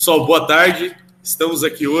Pessoal, boa tarde. Estamos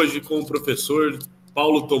aqui hoje com o professor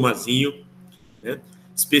Paulo Tomazinho, né?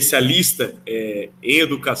 Especialista em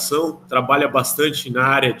educação, trabalha bastante na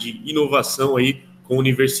área de inovação aí com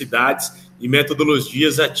universidades e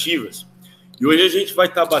metodologias ativas. E hoje a gente vai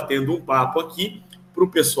estar batendo um papo aqui para o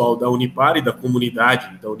pessoal da Unipar e da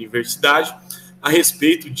comunidade da universidade a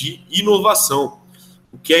respeito de inovação.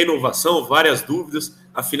 O que é inovação? Várias dúvidas,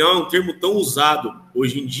 afinal é um termo tão usado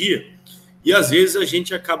hoje em dia. E às vezes a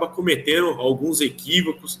gente acaba cometendo alguns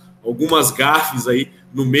equívocos, algumas gafes aí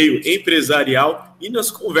no meio empresarial e nas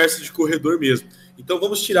conversas de corredor mesmo. Então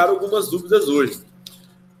vamos tirar algumas dúvidas hoje.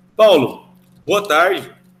 Paulo, boa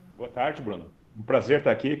tarde. Boa tarde, Bruno. Um prazer estar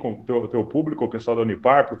aqui com o teu público, o pessoal da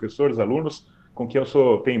Unipar, professores, alunos, com quem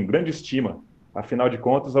tenho grande estima. Afinal de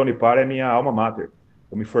contas, a Unipar é minha alma mater.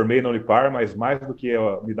 Eu me formei na Unipar, mas mais do que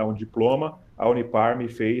me dar um diploma, a Unipar me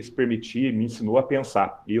ensinou a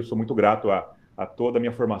pensar. E eu sou muito grato a toda a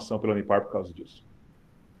minha formação pela Unipar por causa disso.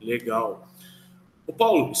 Legal. Ô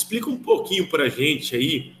Paulo, explica um pouquinho para a gente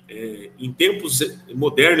aí, em tempos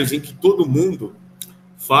modernos em que todo mundo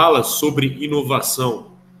fala sobre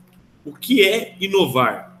inovação, o que é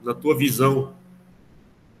inovar, na tua visão?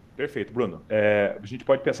 Perfeito, Bruno. A gente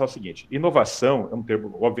pode pensar o seguinte: inovação é um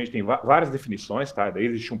termo, obviamente, tem várias definições, tá? Daí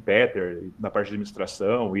existe um pattern na parte de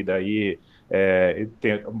administração, e daí,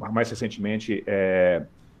 mais recentemente,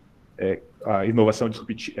 a inovação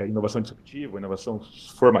disruptiva, inovação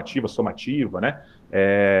formativa, somativa, né?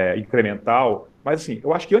 Incremental. Mas, assim,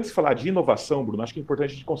 eu acho que antes de falar de inovação, Bruno, acho que é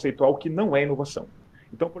importante a gente conceituar o que não é inovação.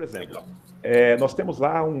 Então, por exemplo, nós temos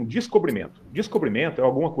lá um descobrimento. Descobrimento é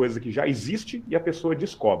alguma coisa que já existe e a pessoa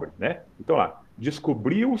descobre, né? Então, lá,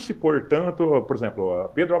 descobriu-se, portanto, por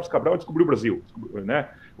exemplo, Pedro Alves Cabral descobriu o Brasil, né?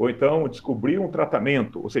 Ou então descobriu um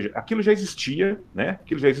tratamento, ou seja, aquilo já existia, né?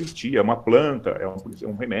 Aquilo já existia, é uma planta, é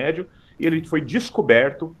um remédio, e ele foi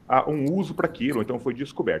descoberto, há um uso para aquilo, então foi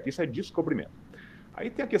descoberto. Isso é descobrimento. Aí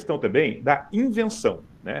tem a questão também da invenção,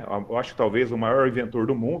 né? Eu acho que talvez o maior inventor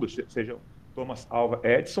do mundo seja Thomas Alva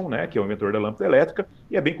Edison, né, que é o inventor da lâmpada elétrica,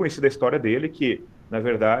 e é bem conhecida a história dele, que, na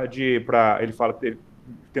verdade, ele fala que ele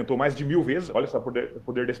tentou mais de 1000 vezes, olha só o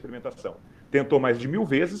poder da experimentação, tentou mais de 1000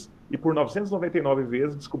 vezes e por 999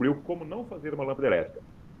 vezes descobriu como não fazer uma lâmpada elétrica.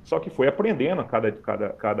 Só que foi aprendendo a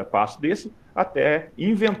cada passo desse até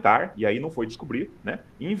inventar, e aí não foi descobrir, né,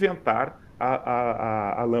 inventar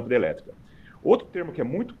a lâmpada elétrica. Outro termo que é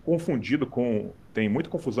muito confundido tem muita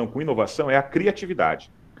confusão com inovação é a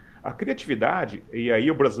criatividade. A criatividade, e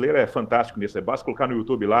aí o brasileiro é fantástico nisso, basta colocar no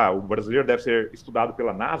YouTube lá, o brasileiro deve ser estudado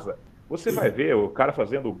pela NASA, você vai ver o cara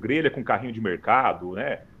fazendo grelha com carrinho de mercado,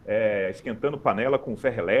 né? Esquentando panela com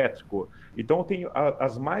ferro elétrico. Então tem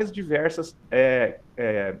as mais diversas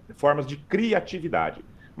formas de criatividade.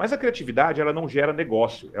 Mas a criatividade, ela não gera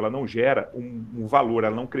negócio, ela não gera um valor,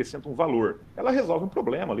 ela não acrescenta um valor. Ela resolve um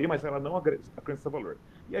problema ali, mas ela não acrescenta valor.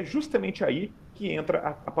 E é justamente aí que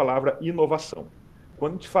entra a palavra inovação.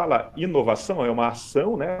 Quando a gente fala inovação, é uma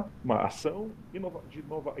ação, né? Uma ação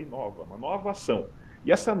uma nova ação.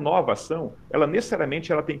 E essa nova ação, ela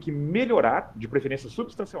necessariamente tem que melhorar, de preferência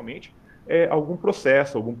substancialmente, algum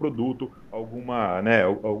processo, algum produto,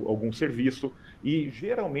 algum serviço, e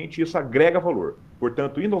geralmente isso agrega valor.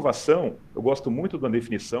 Portanto, inovação, eu gosto muito da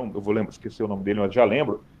definição, esqueci o nome dele, mas já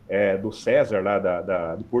lembro, do César, lá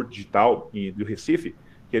do Porto Digital, do Recife,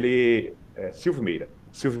 que ele Silvio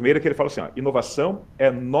Meira, que ele fala assim, inovação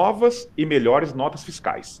é novas e melhores notas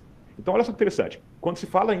fiscais. Então, olha só que interessante. Quando se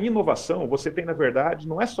fala em inovação, você tem, na verdade,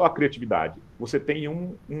 não é só a criatividade, você tem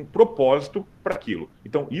um propósito para aquilo.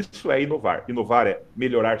 Então, isso é inovar. Inovar é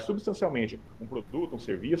melhorar substancialmente um produto, um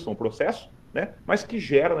serviço, um processo, né? Mas que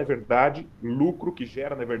gera, na verdade, lucro, que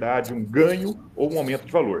gera, na verdade, um ganho ou um aumento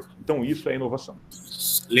de valor. Então, isso é inovação.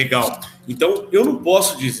 Legal. Então, eu não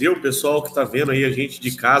posso dizer, o pessoal que está vendo aí a gente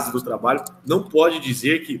de casa, do trabalho, não pode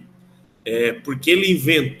dizer que porque ele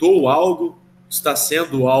inventou algo, está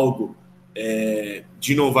sendo algo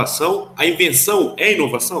de inovação. A invenção é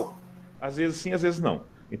inovação? Às vezes sim, às vezes não.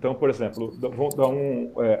 Então, por exemplo,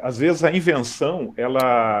 às vezes a invenção,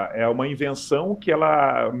 ela é uma invenção que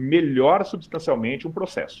ela melhora substancialmente um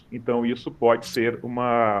processo. Então, isso pode ser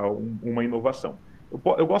uma inovação.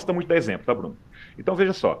 Eu gosto muito de dar exemplo, tá, Bruno? Então,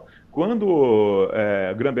 veja só, quando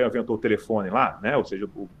Graham Bell inventou o telefone lá, né, ou seja,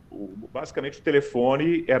 basicamente o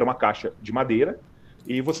telefone era uma caixa de madeira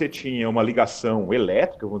e você tinha uma ligação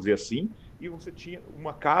elétrica, vamos dizer assim, e você tinha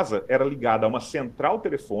uma casa, era ligada a uma central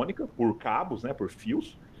telefônica por cabos, né, por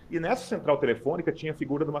fios, e nessa central telefônica tinha a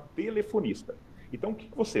figura de uma telefonista. Então, o que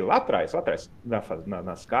você, lá atrás,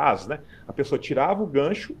 nas casas, né, a pessoa tirava o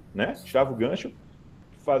gancho,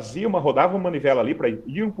 rodava uma manivela ali para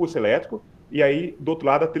ir um pulso elétrico, e aí, do outro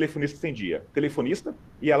lado, a telefonista atendia. Telefonista,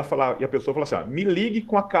 e ela falava, e a pessoa falava assim, ó, me ligue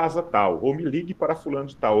com a casa tal, ou me ligue para fulano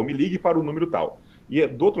de tal, ou me ligue para o número tal. E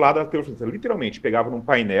do outro lado, a telefonista literalmente pegava num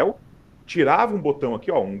painel, tirava um botão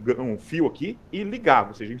aqui, ó, um fio aqui, e ligava,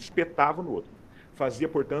 ou seja, espetava no outro. Fazia,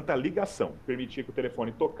 portanto, a ligação, permitia que o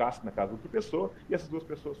telefone tocasse na casa de outra pessoa e essas duas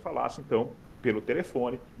pessoas falassem, então, pelo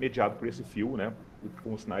telefone, mediado por esse fio, né,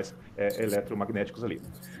 com os sinais eletromagnéticos ali.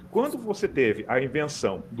 Quando você teve a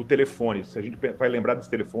invenção do telefone, se a gente vai lembrar desse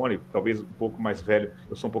telefone, talvez um pouco mais velho,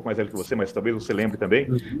 eu sou um pouco mais velho que você, mas talvez você lembre também,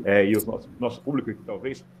 e o nosso público aqui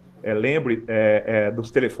talvez lembre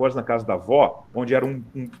dos telefones na casa da avó, onde era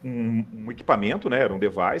um equipamento, né, era um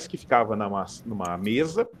device que ficava numa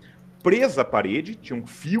mesa, presa à parede, tinha um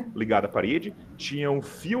fio ligado à parede, tinha um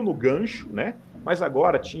fio no gancho, né? Mas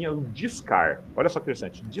agora tinha um discar. Olha só que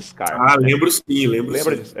interessante, discar. Ah, lembro sim, lembro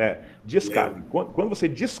Lembra sim. disso? Discar. Quando você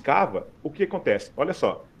discava, o que acontece? Olha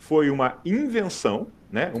só, foi uma invenção,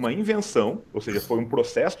 né? Uma invenção, ou seja, foi um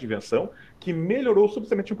processo de invenção que melhorou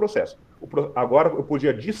substancialmente o processo. Agora eu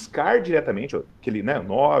podia discar diretamente, aquele, né,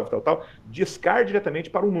 9, tal, discar diretamente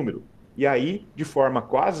para um número. E aí, de forma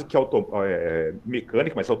quase que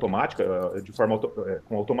mecânica, mas automática, de forma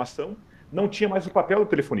com automação, não tinha mais o papel do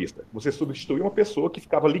telefonista. Você substituía uma pessoa que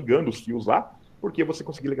ficava ligando os fios lá, porque você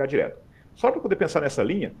conseguia ligar direto. Só para poder pensar nessa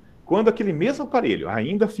linha, quando aquele mesmo aparelho,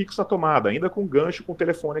 ainda fixo na tomada, ainda com gancho, com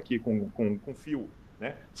telefone aqui, com fio,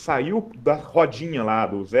 né, saiu da rodinha lá,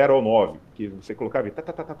 do 0 ao 9, que você colocava e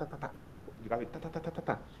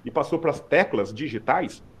e passou para as teclas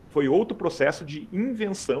digitais, foi outro processo de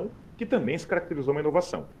invenção que também se caracterizou uma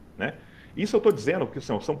inovação, né? Isso eu estou dizendo que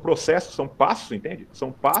são processos, são passos, entende?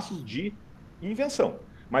 São passos de invenção,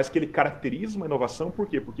 mas que ele caracteriza uma inovação por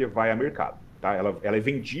quê? Porque vai a mercado, tá? Ela é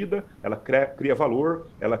vendida, ela cria valor,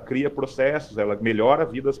 ela cria processos, ela melhora a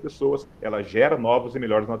vida das pessoas, ela gera novos e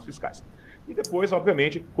melhores notas fiscais. E depois,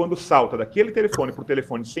 obviamente, quando salta daquele telefone para o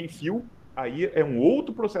telefone sem fio, aí é um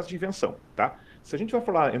outro processo de invenção, tá? Se a gente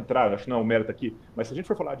vai entrar, acho que não é um mérito aqui, mas se a gente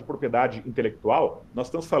for falar de propriedade intelectual, nós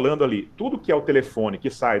estamos falando ali, tudo que é o telefone, que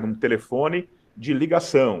sai de um telefone de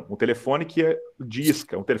ligação, um telefone que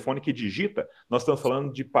disca, um telefone que digita, nós estamos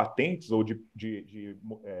falando de patentes ou de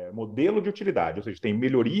modelo de utilidade, ou seja, tem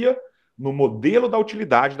melhoria no modelo da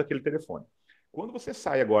utilidade daquele telefone. Quando você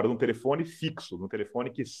sai agora de um telefone fixo, de um telefone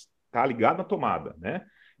que está ligado na tomada, né?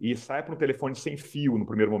 E sai para um telefone sem fio no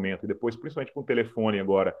primeiro momento, e depois, principalmente para um telefone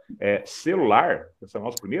agora celular, que são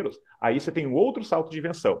os primeiros, aí você tem um outro salto de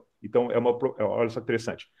invenção. Então, olha só que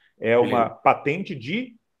interessante, é uma patente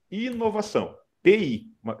de inovação, TI.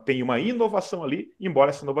 Tem uma inovação ali, embora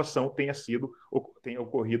essa inovação tenha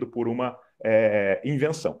ocorrido por uma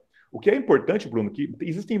invenção. O que é importante, Bruno, que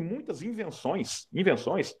existem muitas invenções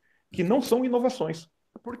que não são inovações.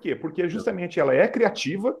 Por quê? Porque justamente ela é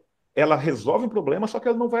criativa, ela resolve um problema, só que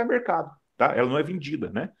ela não vai ao mercado, tá? Ela não é vendida,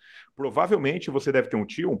 né? Provavelmente você deve ter um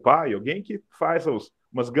tio, um pai, alguém que faz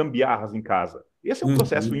umas gambiarras em casa. Esse é um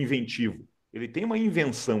processo inventivo. Ele tem uma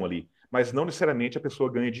invenção ali, mas não necessariamente a pessoa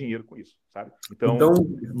ganha dinheiro com isso, sabe? Então,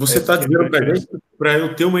 você está dizendo para mim que para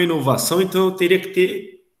eu ter uma inovação, então eu teria que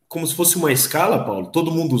ter como se fosse uma escala, Paulo?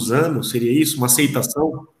 Todo mundo usando, seria isso? Uma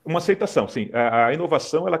aceitação? Uma aceitação, sim. A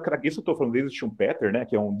inovação, isso eu estou falando desde Schumpeter, né,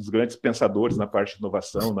 que é um dos grandes pensadores na parte de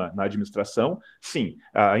inovação, na administração. Sim,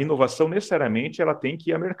 a inovação necessariamente ela tem que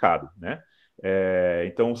ir a mercado, né?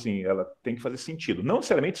 Então, sim, ela tem que fazer sentido. Não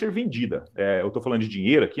necessariamente ser vendida. Eu estou falando de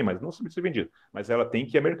dinheiro aqui, mas não necessariamente ser vendida. Mas ela tem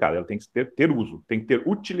que ir a mercado, ela tem que ter uso, tem que ter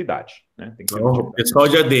utilidade, né? Tem que ter utilidade. O pessoal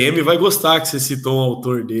de ADM vai gostar que você citou um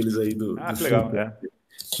autor deles aí do que legal,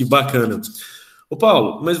 Que bacana. Ô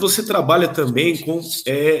Paulo, mas você trabalha também com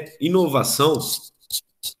inovação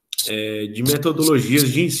de metodologias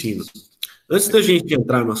de ensino. Antes da gente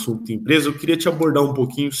entrar no assunto de empresa, eu queria te abordar um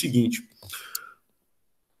pouquinho o seguinte.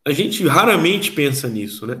 A gente raramente pensa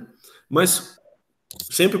nisso, né? Mas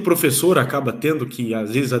sempre o professor acaba tendo que,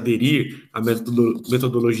 às vezes, aderir a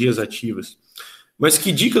metodologias ativas. Mas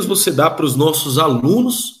que dicas você dá para os nossos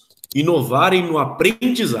alunos inovarem no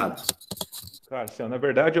aprendizado? Cara, assim, na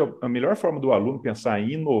verdade, a melhor forma do aluno pensar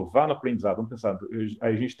em inovar no aprendizado, vamos pensar,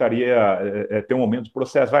 a gente estaria ter um momento de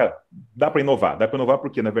processo, dá para inovar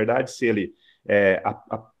porque, na verdade, se ele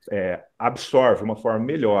absorve uma forma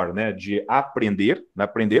melhor, né, de aprender,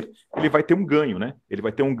 ele vai ter um ganho, né? Ele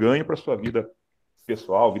vai ter um ganho para a sua vida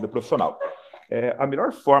pessoal, vida profissional. A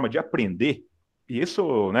melhor forma de aprender, e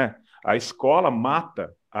isso, né, a escola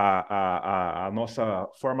mata a nossa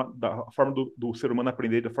forma, a forma do ser humano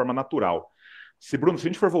aprender de forma natural. Bruno, se a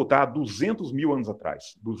gente for voltar a 200 mil anos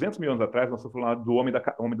atrás, nós estamos falando do homem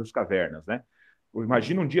das cavernas, né?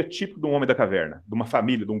 Imagina um dia típico de um homem da caverna, de uma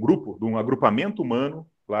família, de um grupo, de um agrupamento humano,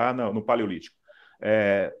 lá no Paleolítico.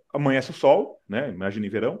 Amanhece o sol, né? Imagina em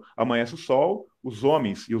verão, amanhece o sol, os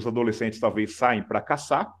homens e os adolescentes talvez saem para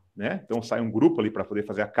caçar, né? Então sai um grupo ali para poder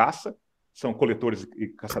fazer a caça, são coletores e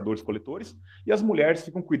caçadores-coletores, e as mulheres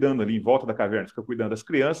ficam cuidando ali em volta da caverna, ficam cuidando das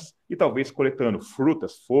crianças e talvez coletando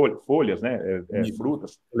frutas, folhas, né?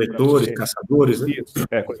 Frutas. Coletores, caçadores, né? Isso,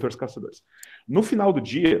 coletores e caçadores. No final do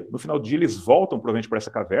dia, eles voltam provavelmente para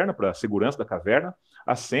essa caverna, para a segurança da caverna,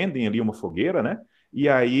 acendem ali uma fogueira, né? E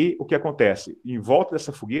aí, o que acontece? Em volta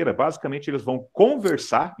dessa fogueira, basicamente, eles vão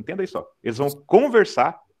conversar, entenda isso, ó, eles vão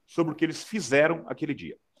conversar sobre o que eles fizeram aquele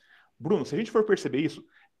dia. Bruno, se a gente for perceber isso,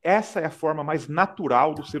 essa é a forma mais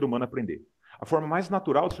natural do ser humano aprender. A forma mais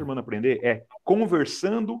natural do ser humano aprender é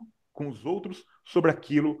conversando com os outros sobre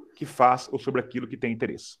aquilo que faz ou sobre aquilo que tem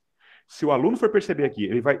interesse. Se o aluno for perceber aqui,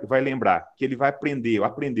 ele vai lembrar que ele vai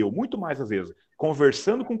aprendeu muito mais, às vezes,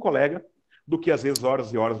 conversando com o colega do que, às vezes,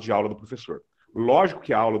 horas e horas de aula do professor. Lógico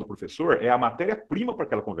que a aula do professor é a matéria-prima para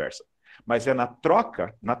aquela conversa, mas é na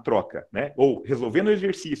troca, né? Ou resolvendo o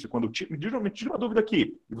exercício, quando tira uma dúvida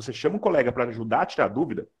aqui, e você chama um colega para ajudar a tirar a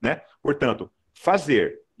dúvida, né? Portanto,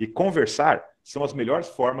 fazer e conversar são as melhores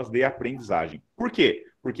formas de aprendizagem. Por quê?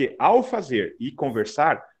 Porque ao fazer e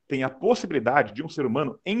conversar, tem a possibilidade de um ser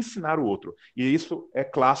humano ensinar o outro. E isso é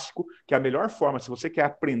clássico, que a melhor forma, se você quer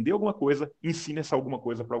aprender alguma coisa, ensine essa alguma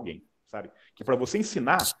coisa para alguém. Sabe? Que para você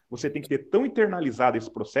ensinar, você tem que ter tão internalizado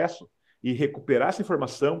esse processo e recuperar essa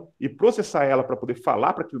informação e processar ela para poder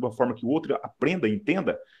falar para aquilo de uma forma que o outro aprenda e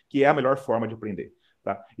entenda, que é a melhor forma de aprender.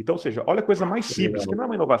 Tá? Então, ou seja, olha a coisa mais simples, que não é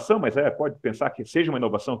uma inovação, mas pode pensar que seja uma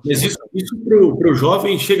inovação. Mas isso para o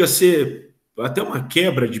jovem chega a ser até uma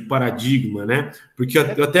quebra de paradigma, né? Porque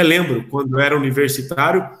eu até lembro, quando eu era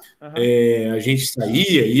universitário, a gente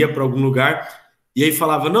ia para algum lugar. E aí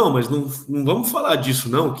falava, não, mas não vamos falar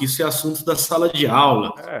disso não, que isso é assunto da sala de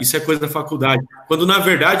aula, isso é coisa da faculdade. Quando, na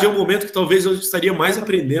verdade, é o momento que talvez eu estaria mais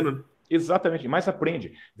aprendendo. Exatamente, mais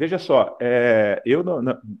aprende. Veja só, eu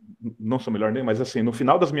não sou melhor nem, mas assim, no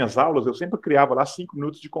final das minhas aulas, eu sempre criava lá 5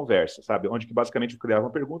 minutos de conversa, sabe? Onde que basicamente eu criava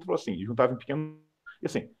uma pergunta e falava assim, juntava em pequeno... E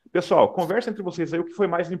assim, pessoal, conversa entre vocês aí o que foi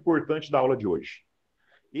mais importante da aula de hoje.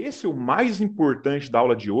 Esse é o mais importante da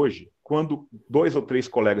aula de hoje, quando 2 ou 3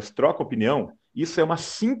 colegas trocam opinião, isso é uma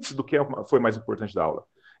síntese do que foi mais importante da aula.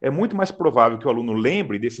 É muito mais provável que o aluno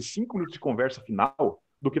lembre desses 5 minutos de conversa final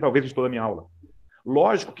do que talvez de toda a minha aula.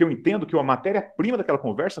 Lógico que eu entendo que a matéria-prima daquela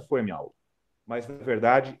conversa foi a minha aula. Mas, na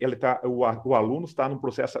verdade, o aluno está num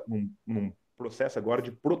processo agora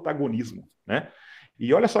de protagonismo. Né?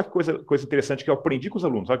 E olha só que coisa interessante que eu aprendi com os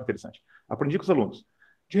alunos. Olha que interessante. Aprendi com os alunos.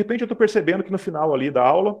 De repente, eu estou percebendo que no final ali da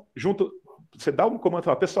aula, você dá um comando e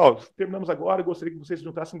fala, pessoal, terminamos agora, eu gostaria que vocês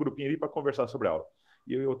juntassem um grupinho ali para conversar sobre a aula.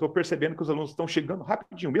 E eu estou percebendo que os alunos estão chegando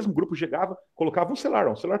rapidinho, o mesmo grupo chegava, colocava um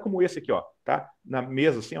celular como esse aqui, ó, tá? Na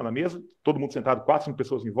mesa, assim, ó, na mesa, todo mundo sentado, 4, 5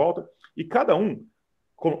 pessoas em volta, e cada um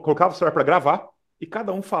colocava o celular para gravar, e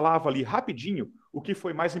cada um falava ali rapidinho o que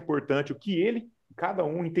foi mais importante, o que cada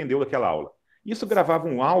um entendeu daquela aula. Isso gravava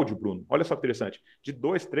um áudio, Bruno, olha só que interessante, de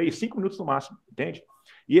 2, 3, 5 minutos no máximo, entende?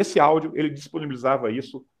 E esse áudio, ele disponibilizava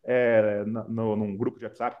isso num grupo de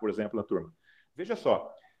WhatsApp, por exemplo, na turma. Veja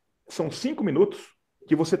só, são 5 minutos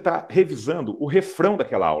que você está revisando o refrão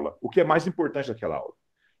daquela aula, o que é mais importante daquela aula.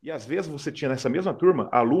 E às vezes você tinha nessa mesma turma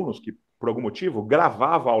alunos que, por algum motivo,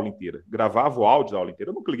 gravavam a aula inteira, gravavam o áudio da aula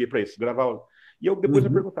inteira. Eu nunca liguei para isso, gravava. E depois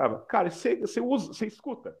eu perguntava, cara, você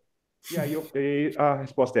escuta? E aí a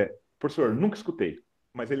resposta é, professor, nunca escutei.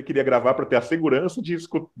 Mas ele queria gravar para ter a segurança de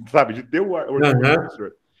escutar, sabe, de ter o orçamento do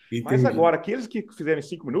professor. Entendi. Mas agora, aqueles que fizeram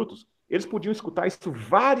 5 minutos, eles podiam escutar isso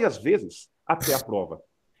várias vezes até a prova.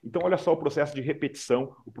 Então, olha só o processo de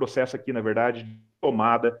repetição, o processo aqui, na verdade, de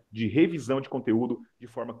tomada, de revisão de conteúdo de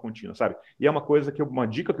forma contínua, sabe? E é uma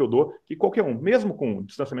dica que eu dou, que qualquer um, mesmo com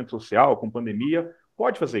distanciamento social, com pandemia,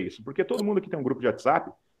 pode fazer isso. Porque todo mundo aqui tem um grupo de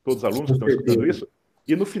WhatsApp, todos os alunos que estão escutando isso,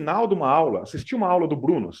 e no final de uma aula, assistir uma aula do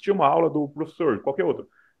Bruno, assistir uma aula do professor, qualquer outro,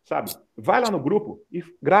 sabe? Vai lá no grupo e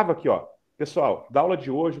grava aqui, ó. Pessoal, da aula de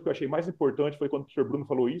hoje, o que eu achei mais importante foi quando o professor Bruno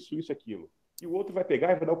falou isso, aquilo. E o outro vai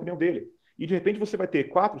pegar e vai dar a opinião dele. E, de repente, você vai ter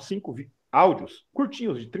 4, 5 áudios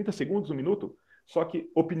curtinhos, de 30 segundos, 1 minuto, só que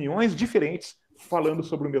opiniões diferentes falando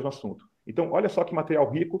sobre o mesmo assunto. Então, olha só que material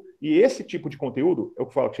rico. E esse tipo de conteúdo, eu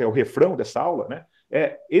falo que é o refrão dessa aula, né?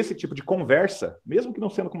 É esse tipo de conversa, mesmo que não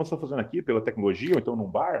sendo como você está fazendo aqui, pela tecnologia, ou então num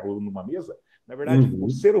bar, ou numa mesa, na verdade, o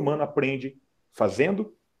ser humano aprende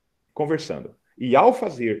fazendo, conversando. E, ao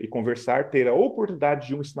fazer e conversar, ter a oportunidade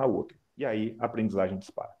de um ensinar o outro. E aí, a aprendizagem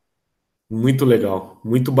dispara. Muito legal,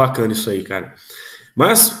 muito bacana isso aí, cara.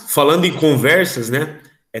 Mas, falando em conversas, né?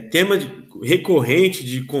 É tema recorrente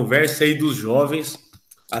de conversa aí dos jovens,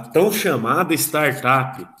 a tão chamada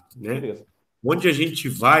startup, né? Beleza. Onde a gente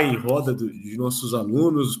vai em roda de nossos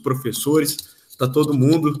alunos, professores, está todo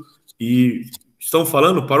mundo e estão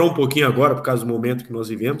falando, parou um pouquinho agora por causa do momento que nós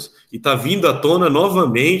vivemos, e está vindo à tona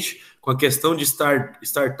novamente com a questão de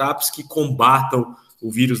startups que combatam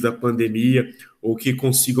o vírus da pandemia ou que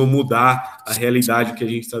consigam mudar a realidade que a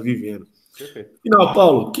gente está vivendo. Perfeito. Final,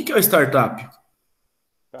 Paulo, o que é uma startup?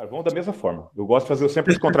 Cara, vamos da mesma forma. Eu gosto de fazer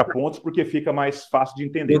sempre os contrapontos porque fica mais fácil de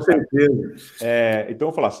entender. Com certeza. Então,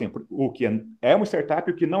 eu vou falar sempre o que é uma startup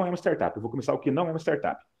e o que não é uma startup. Eu vou começar o que não é uma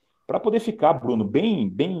startup. Para poder ficar, Bruno,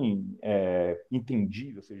 bem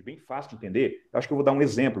entendido, ou seja, bem fácil de entender, eu acho que eu vou dar um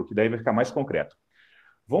exemplo, que daí vai ficar mais concreto.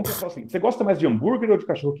 Vamos pensar assim, você gosta mais de hambúrguer ou de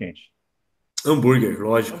cachorro-quente? Hambúrguer,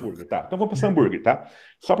 lógico. Hambúrguer, tá. Então, vamos pensar em hambúrguer, tá?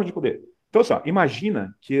 Só para a gente poder... Então, assim, ó,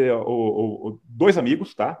 imagina que dois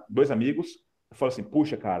amigos, tá? Dois amigos falam assim,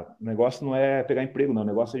 puxa, cara, o negócio não é pegar emprego, não. O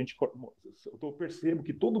negócio eu percebo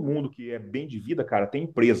que todo mundo que é bem de vida, cara, tem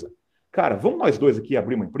empresa. Cara, vamos nós dois aqui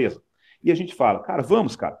abrir uma empresa? E a gente fala, cara,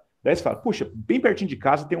 vamos, cara. Daí você fala, puxa, bem pertinho de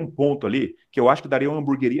casa tem um ponto ali que eu acho que daria uma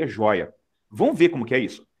hamburgueria joia. Vamos ver como que é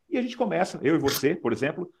isso. E a gente começa, eu e você, por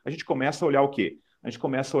exemplo, a gente começa a olhar o quê? A gente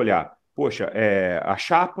começa a olhar, poxa, a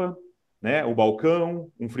chapa, né, o balcão,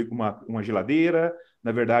 uma geladeira,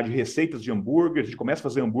 na verdade, receitas de hambúrguer. A gente começa a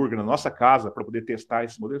fazer hambúrguer na nossa casa para poder testar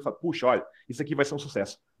esse modelo e fala, puxa, olha, isso aqui vai ser um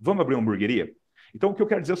sucesso. Vamos abrir uma hamburgueria? Então, o que eu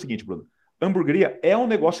quero dizer é o seguinte, Bruno. Hamburgueria é um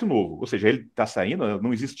negócio novo, ou seja, ele está saindo,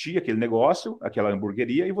 não existia aquele negócio, aquela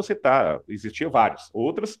hamburgueria, e existia várias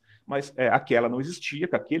outras, mas aquela não existia,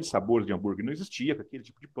 com aquele sabor de hambúrguer não existia, com aquele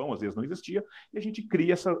tipo de pão às vezes não existia, e a gente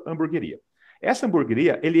cria essa hamburgueria. Essa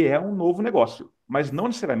hamburgueria, ele é um novo negócio, mas não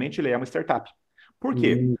necessariamente ele é uma startup. Por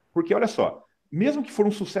quê? Porque, olha só, mesmo que for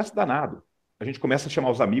um sucesso danado, a gente começa a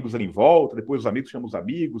chamar os amigos ali em volta, depois os amigos chamam os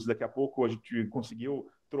amigos, daqui a pouco a gente conseguiu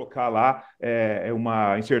trocar lá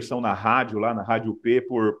uma inserção na rádio P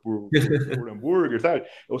por hambúrguer, sabe?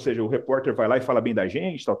 Ou seja, o repórter vai lá e fala bem da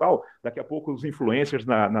gente, tal. Daqui a pouco os influencers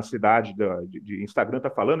na cidade de Instagram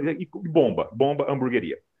tá falando e bomba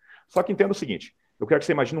hamburgueria. Só que entenda o seguinte, eu quero que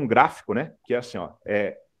você imagine um gráfico, né? Que é assim, ó,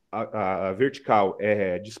 a vertical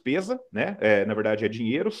é despesa, né? Na verdade é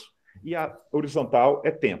dinheiros, e a horizontal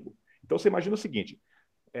é tempo. Então você imagina o seguinte,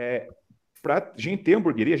 para a gente ter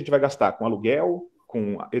hamburgueria, a gente vai gastar com aluguel,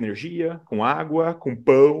 com energia, com água, com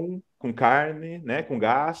pão, com carne, né? Com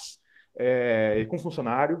gás, com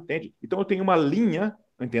funcionário, entende? Então eu tenho uma linha,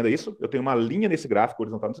 entenda isso? Eu tenho uma linha nesse gráfico,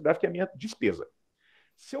 horizontal nesse gráfico, que é a minha despesa.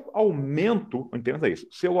 Se eu aumento, entenda isso,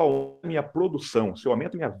 se eu aumento minha produção, se eu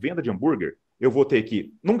aumento minha venda de hambúrguer, eu vou ter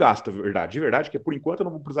que, não gasto de verdade, que por enquanto eu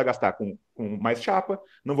não vou precisar gastar com mais chapa,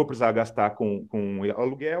 não vou precisar gastar com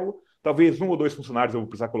aluguel, talvez 1 ou 2 funcionários eu vou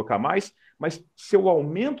precisar colocar mais, mas se eu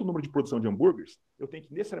aumento o número de produção de hambúrgueres, eu tenho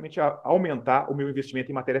que necessariamente aumentar o meu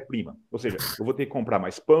investimento em matéria-prima. Ou seja, eu vou ter que comprar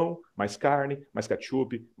mais pão, mais carne, mais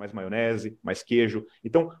ketchup, mais maionese, mais queijo.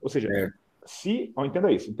 Então, ou seja,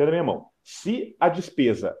 entenda isso, entenda a minha mão. Se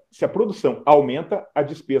a produção aumenta, a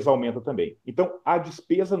despesa aumenta também. Então, a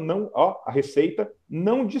despesa a receita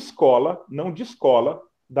não descola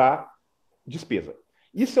da despesa.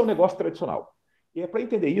 Isso é um negócio tradicional. E para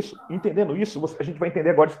entendendo isso, a gente vai entender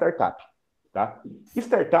agora startup. Tá?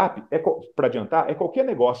 Startup, para adiantar, é qualquer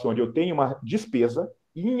negócio onde eu tenho uma despesa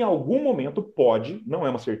e em algum momento pode, não é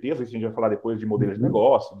uma certeza, isso a gente vai falar depois de modelos de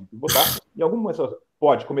negócio, de botar, em algum momento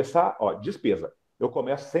pode começar, despesa. Eu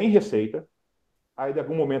começo sem receita, aí de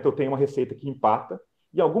algum momento eu tenho uma receita que empata,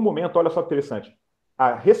 e em algum momento, olha só que interessante,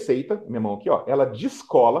 a receita, minha mão aqui, ela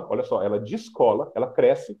descola, olha só, ela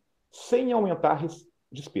cresce sem aumentar a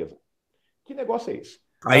despesa. Que negócio é esse?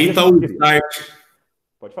 Aí está o start.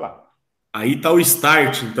 Pode falar. Aí está o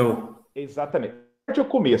start, então. Exatamente. É o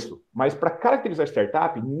começo, mas para caracterizar a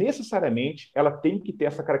startup, necessariamente ela tem que ter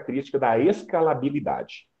essa característica da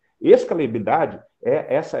escalabilidade. Escalabilidade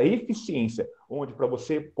é essa eficiência, onde para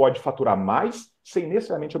você pode faturar mais sem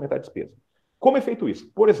necessariamente aumentar a despesa. Como é feito isso?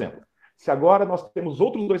 Por exemplo, se agora nós temos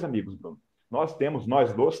outros 2 amigos, Bruno, nós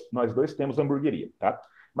dois temos hamburgueria, tá?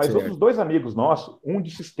 Mas certo. Outros 2 amigos nossos, um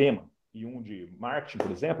de sistema e um de marketing,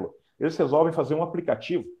 por exemplo, eles resolvem fazer um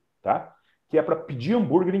aplicativo, tá? Que é para pedir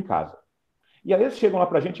hambúrguer em casa. E aí eles chegam lá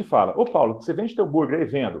para a gente e falam, ô Paulo, você vende teu hambúrguer aí?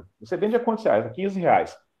 Vendo. Você vende a quantos reais? A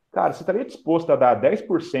R$15. Cara, você estaria disposto a dar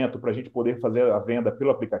 10% para a gente poder fazer a venda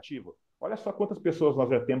pelo aplicativo? Olha só quantas pessoas nós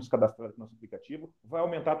já temos cadastradas no nosso aplicativo, vai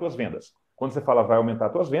aumentar as tuas vendas. Quando você fala vai aumentar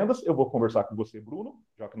as tuas vendas, eu vou conversar com você, Bruno,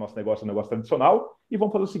 já que o nosso negócio é um negócio tradicional, e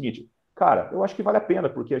vamos fazer o seguinte, cara, eu acho que vale a pena,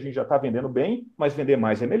 porque a gente já está vendendo bem, mas vender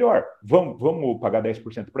mais é melhor. Vamos pagar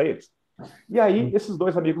 10% para eles? E aí, esses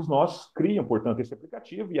 2 amigos nossos criam, portanto, esse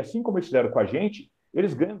aplicativo, e assim como eles fizeram com a gente,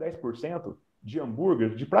 eles ganham 10% de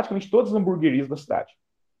hambúrguer de praticamente todas as hamburguerias da cidade.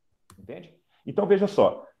 Entende? Então, veja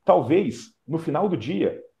só, talvez no final do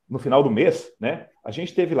dia, no final do mês, né, a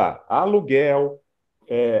gente teve lá aluguel,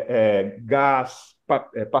 gás,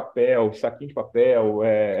 papel, saquinho de papel,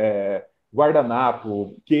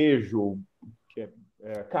 guardanapo, queijo,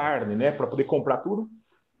 carne, né, para poder comprar tudo.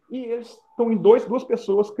 E eles estão em duas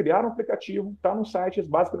pessoas, criaram um aplicativo, está no site, eles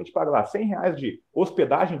basicamente pagam lá R$ 100 de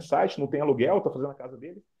hospedagem de site, não tem aluguel, está fazendo a casa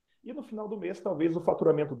deles. E no final do mês, talvez o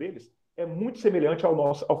faturamento deles é muito semelhante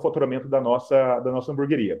ao faturamento da nossa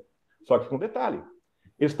hamburgueria. Só que com um detalhe,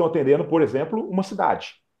 eles estão atendendo, por exemplo, uma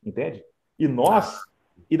cidade, entende?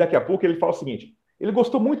 E daqui a pouco ele fala o seguinte, ele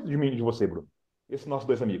gostou muito de mim e de você, Bruno, esses nossos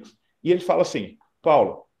dois amigos. E ele fala assim,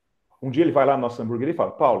 Paulo, um dia ele vai lá na nossa hamburgueria e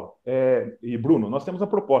fala, Paulo e Bruno, nós temos uma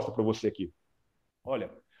proposta para você aqui.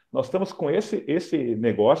 Olha, nós estamos com esse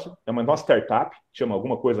negócio, é uma nossa startup, chama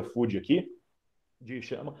alguma coisa food aqui,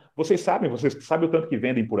 vocês sabem o tanto que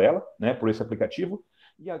vendem por ela, né, por esse aplicativo,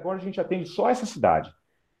 e agora a gente atende só essa cidade.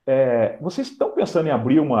 Vocês estão pensando em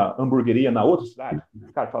abrir uma hamburgueria na outra cidade?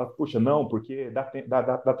 O cara fala, puxa, não, porque dá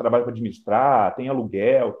trabalho para administrar, tem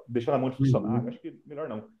aluguel, deixar na mão de funcionário, acho que melhor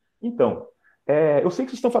não. Então, eu sei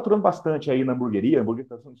que vocês estão faturando bastante aí na hamburgueria, a hamburgueria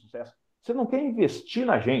está sendo um sucesso. Você não quer investir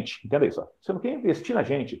na gente, entenda isso? Você não quer investir na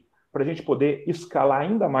gente para a gente poder escalar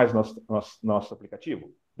ainda mais nosso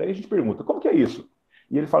aplicativo? Daí a gente pergunta, como que é isso?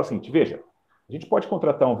 E ele fala assim, veja, a gente pode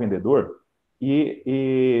contratar um vendedor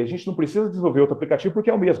e a gente não precisa desenvolver outro aplicativo porque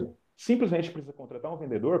é o mesmo. Simplesmente precisa contratar um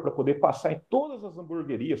vendedor para poder passar em todas as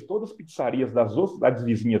hamburguerias, todas as pizzarias das outras cidades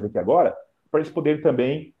vizinhas aqui agora, para eles poderem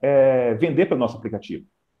também vender pelo nosso aplicativo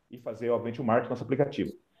e fazer, obviamente, o marketing do nosso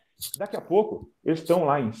aplicativo. Daqui a pouco, eles estão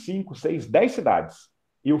lá em 5, 6, 10 cidades.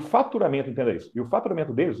 E o faturamento, entenda isso, e o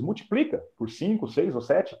faturamento deles multiplica por 5, 6 ou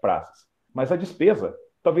 7 praças. Mas a despesa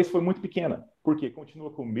talvez foi muito pequena, porque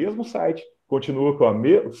continua com o mesmo site, continua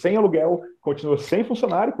sem aluguel, continua sem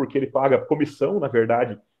funcionário, porque ele paga comissão, na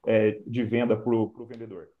verdade, de venda para o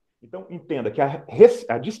vendedor. Então, entenda que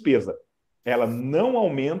a despesa ela não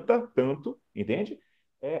aumenta tanto, entende?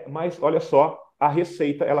 Mas, olha só, a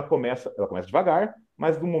receita ela começa devagar,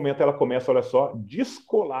 mas no momento ela começa, olha só,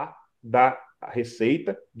 descolar da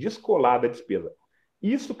receita, descolar da despesa.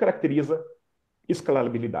 Isso caracteriza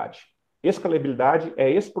escalabilidade. Escalabilidade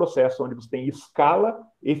é esse processo onde você tem escala,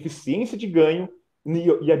 eficiência de ganho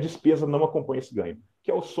e a despesa não acompanha esse ganho.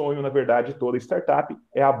 Que é o sonho, na verdade, de toda startup,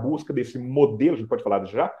 é a busca desse modelo, a gente pode falar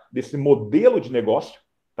já, desse modelo de negócio,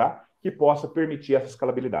 tá? Que possa permitir essa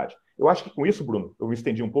escalabilidade. Eu acho que com isso, Bruno, eu me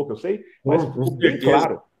estendi um pouco, eu sei, mas ficou bem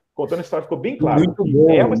claro. Contando a história, ficou bem claro. Muito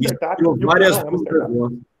bom. É uma startup e o que não é uma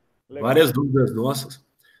startup. Várias dúvidas nossas.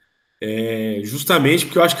 Justamente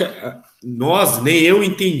porque eu acho que nem eu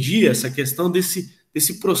entendi essa questão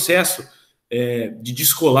desse processo de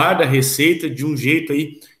descolar da receita de um jeito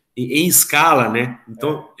aí em escala, né?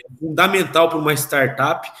 Então, é fundamental para uma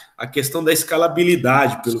startup a questão da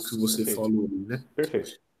escalabilidade, pelo que você falou, né?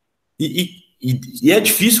 Perfeito. E é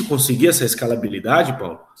difícil conseguir essa escalabilidade,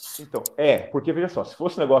 Paulo? Então, porque veja só, se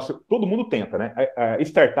fosse um negócio, todo mundo tenta, né?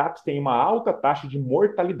 Startups têm uma alta taxa de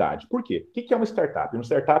mortalidade. Por quê? O que é uma startup? Uma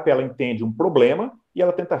startup, ela entende um problema e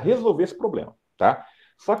ela tenta resolver esse problema, tá?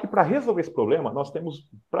 Só que para resolver esse problema, nós temos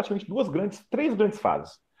praticamente três grandes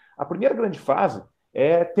fases. A primeira grande fase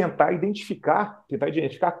é tentar identificar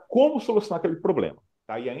como solucionar aquele problema.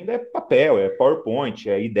 Tá? E ainda é papel, é PowerPoint,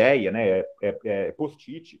 é ideia, né? É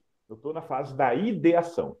post-it. Eu estou na fase da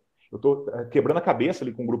ideação. Eu estou quebrando a cabeça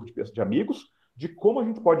ali com um grupo de amigos de como a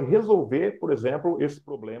gente pode resolver, por exemplo, esse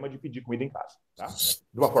problema de pedir comida em casa, tá?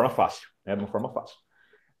 De uma forma fácil, né? De uma forma fácil.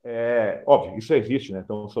 Óbvio, isso existe, né?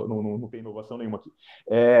 Então não tem inovação nenhuma aqui.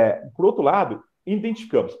 Por outro lado,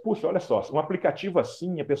 identificamos, puxa, olha só, um aplicativo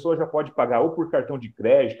assim, a pessoa já pode pagar ou por cartão de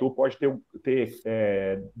crédito, ou pode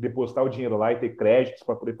depositar o dinheiro lá e ter créditos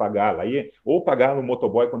para poder pagar lá, ou pagar no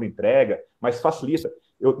motoboy quando entrega, mas facilita.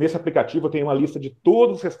 Nesse aplicativo eu tenho uma lista de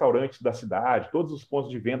todos os restaurantes da cidade, todos os pontos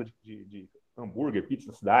de venda de hambúrguer,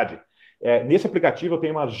 pizza da cidade. Nesse aplicativo eu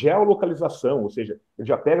tenho uma geolocalização, ou seja, ele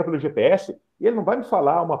já pega pelo GPS e ele não vai me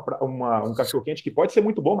falar um cachorro-quente que pode ser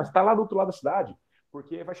muito bom, mas está lá do outro lado da cidade,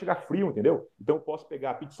 porque vai chegar frio, entendeu? Então eu posso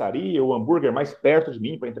pegar a pizzaria ou hambúrguer mais perto de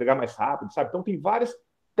mim para entregar mais rápido, sabe? Então tem várias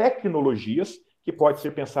tecnologias que pode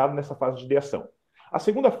ser pensado nessa fase de ideação. A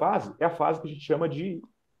segunda fase é a fase que a gente chama de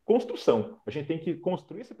construção. A gente tem que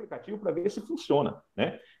construir esse aplicativo para ver se funciona,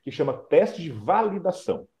 né? Que chama teste de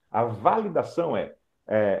validação. A validação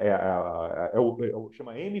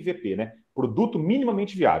chama MVP, né? Produto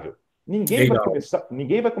minimamente viável. Ninguém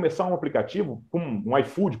vai começar um aplicativo com um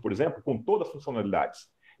iFood, por exemplo, com todas as funcionalidades.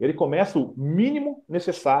 Ele começa o mínimo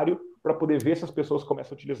necessário para poder ver se as pessoas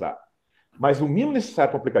começam a utilizar. Mas o mínimo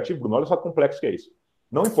necessário para o aplicativo, Bruno, olha só que complexo que é isso.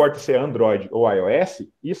 Não importa se é Android ou iOS,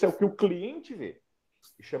 isso é o que o cliente vê.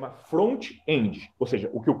 Que chama front-end, ou seja,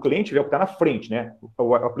 o que o cliente vê é o que está na frente, né?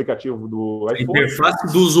 O aplicativo do A iPhone.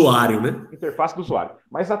 interface do usuário, né? Interface do usuário.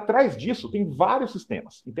 Mas atrás disso tem vários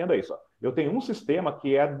sistemas. Entenda isso. Ó. Eu tenho um sistema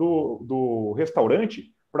que é do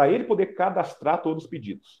restaurante para ele poder cadastrar todos os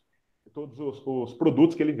pedidos, todos os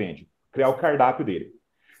produtos que ele vende, criar o cardápio dele.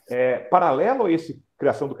 Paralelo a essa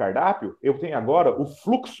criação do cardápio, eu tenho agora o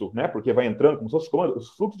fluxo, né? Porque vai entrando, como se fosse comando, os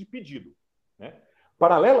fluxos de pedido, né?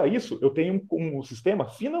 Paralelo a isso, eu tenho um sistema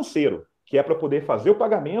financeiro, que é para poder fazer o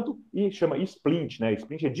pagamento e chama sprint, né?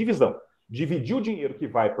 Sprint é divisão. Dividir o dinheiro que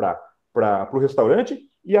vai para o restaurante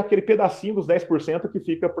e aquele pedacinho dos 10% que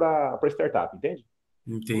fica para a startup, entende?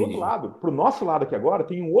 Entendi. Por outro lado, para o nosso lado aqui agora,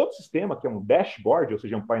 tem um outro sistema, que é um dashboard, ou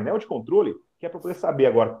seja, um painel de controle, que é para poder saber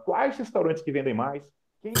agora quais restaurantes que vendem mais,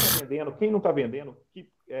 quem está vendendo, quem não está vendendo,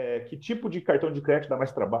 que tipo de cartão de crédito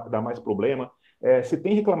dá mais problema, se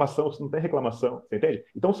tem reclamação, se não tem reclamação, você entende?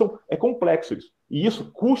 Então, é complexo isso. E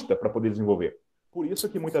isso custa para poder desenvolver. Por isso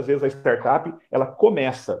que muitas vezes a startup ela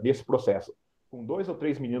começa nesse processo com 2 ou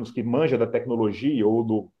 3 meninos que manjam da tecnologia ou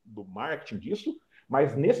do marketing disso,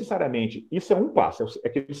 mas necessariamente isso é um passo, é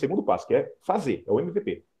aquele segundo passo, que é fazer, é o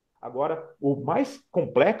MVP. Agora, o mais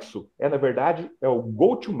complexo na verdade, é o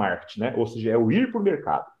go-to-market, né? Ou seja, é o ir para o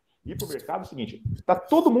mercado. Ir para o mercado é o seguinte, está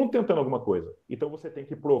todo mundo tentando alguma coisa. Então, você tem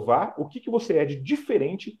que provar o que você é de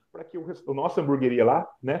diferente para que o nosso hamburgueria lá,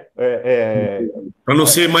 né? Para não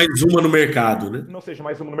ser mais uma no mercado, né? Não seja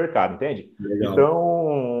mais uma no mercado, entende?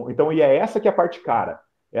 Legal. Então, e é essa que é a parte cara.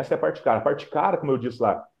 Essa é a parte cara. A parte cara, como eu disse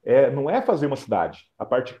lá, não é fazer uma cidade. A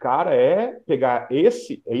parte cara é pegar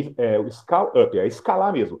o scale up, é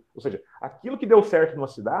escalar mesmo. Ou seja, aquilo que deu certo numa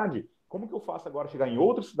cidade, como que eu faço agora chegar em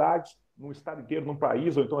outras cidades, num estado inteiro, num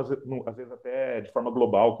país, ou então às vezes até de forma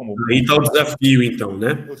global. Aí está o desafio, então,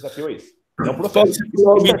 né? O desafio é esse. É um processo. Paulo, você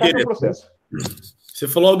falou algo é um processo. Você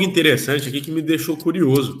falou algo interessante aqui que me deixou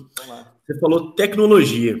curioso. Vamos lá. Você falou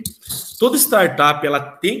tecnologia. Toda startup ela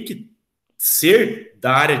tem que ser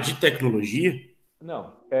da área de tecnologia?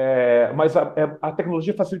 Não, mas a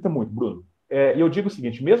tecnologia facilita muito, Bruno. E eu digo o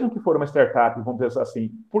seguinte, mesmo que for uma startup, vamos pensar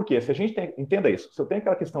assim, por quê? Se a gente entenda isso, se eu tenho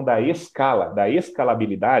aquela questão da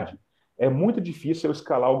escalabilidade, é muito difícil eu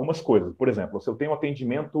escalar algumas coisas. Por exemplo, se eu tenho um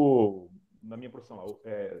atendimento na minha profissão,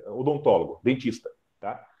 odontólogo, dentista,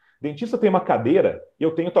 tá? Dentista tem uma cadeira,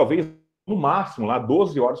 eu tenho talvez, no máximo, lá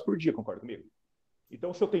 12 horas por dia, concorda comigo?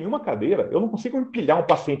 Então, se eu tenho uma cadeira, eu não consigo empilhar um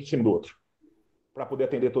paciente em cima do outro para poder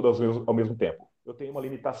atender todas ao mesmo tempo. Eu tenho uma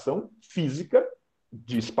limitação física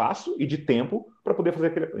de espaço e de tempo para poder fazer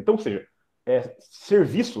aquele... Então, ou seja,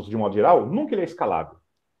 serviços, de modo geral, nunca ele é escalável,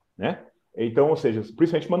 né? Então, ou seja,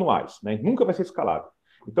 principalmente manuais, né? Nunca vai ser escalável.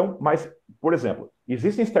 Então, mas, por exemplo,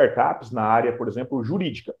 existem startups na área, por exemplo,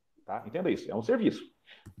 jurídica, tá? Entenda isso, é um serviço.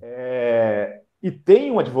 E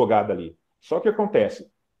tem um advogado ali. Só que acontece,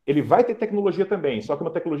 ele vai ter tecnologia também, só que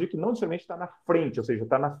uma tecnologia que não necessariamente está na frente, ou seja,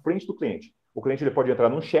 está na frente do cliente. O cliente ele pode entrar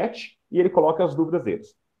num chat e ele coloca as dúvidas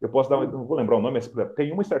deles. Eu posso dar, não vou lembrar o nome, mas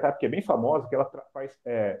tem uma startup que é bem famosa, que ela faz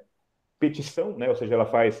petição, né? Ou seja, ela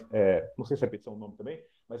faz, não sei se é petição o nome também,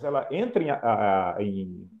 mas ela entra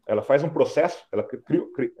ela faz um processo, ela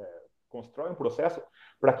constrói um processo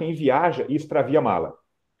para quem viaja e extravia a mala.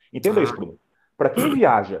 Entenda isso, Bruno. Para quem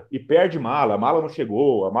viaja e perde mala, a mala não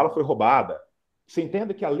chegou, a mala foi roubada, você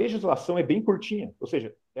entenda que a legislação é bem curtinha, ou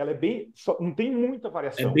seja, ela não tem muita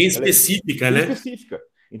variação. É bem específica, né? Específica,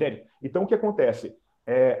 entende? Então, o que acontece?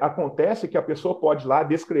 Acontece que a pessoa pode lá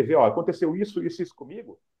descrever, aconteceu isso, isso, isso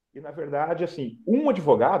comigo, e, na verdade, assim, um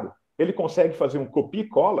advogado, ele consegue fazer um copia e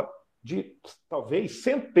cola de, talvez,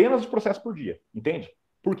 centenas de processos por dia, entende?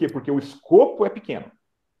 Por quê? Porque o escopo é pequeno.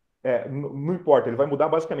 Não importa, ele vai mudar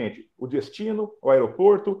basicamente o destino, o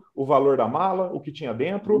aeroporto, o valor da mala, o que tinha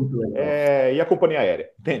dentro e a companhia aérea,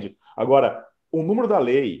 entende? Agora, o número da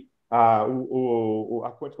lei,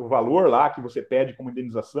 o valor lá que você pede como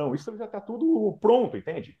indenização, isso já está tudo pronto,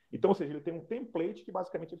 entende? Então, ou seja, ele tem um template que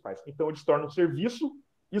basicamente ele faz. Então, ele se torna um serviço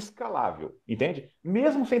escalável, entende?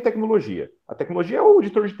 Mesmo sem tecnologia. A tecnologia é o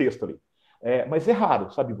editor de texto ali. Mas é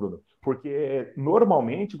raro, sabe, Bruno? Porque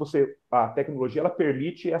normalmente a tecnologia ela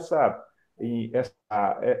permite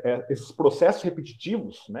esses processos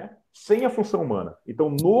repetitivos, né, sem a função humana. Então,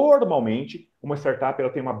 normalmente, uma startup ela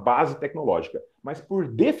tem uma base tecnológica, mas por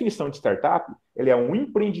definição de startup, ela é um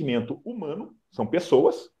empreendimento humano, são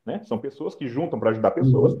pessoas, né? São pessoas que juntam para ajudar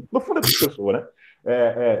pessoas. No fundo é de pessoa,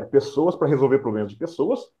 né? Pessoas para resolver problemas de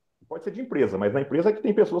pessoas. Pode ser de empresa, mas na empresa é que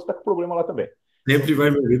tem pessoas que estão com problema lá também. Sempre vai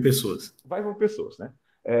envolver pessoas. Vai envolver pessoas, né?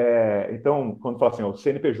 Então, quando fala assim, o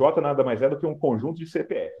CNPJ nada mais é do que um conjunto de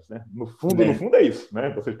CPFs, né? No fundo é isso,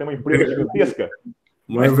 né? Você tem uma empresa gigantesca,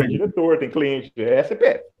 mas tem diretor, tem cliente, é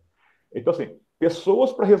CPF. Então, assim,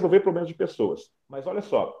 pessoas para resolver problemas de pessoas. Mas olha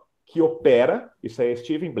só, que opera, isso é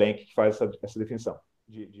Steven Blank que faz essa definição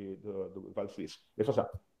do Vale Suíço. Ele fala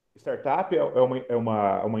assim, startup é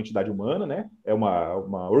uma entidade humana, né? É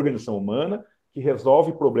uma organização humana que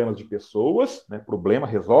resolve problemas de pessoas, né?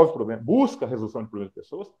 Resolve problema, busca a resolução de problemas de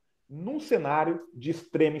pessoas num cenário de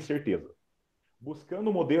extrema incerteza, buscando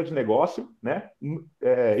um modelo de negócio, né?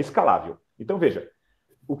 Escalável. Então, veja,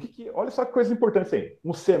 olha só que coisa importante aí.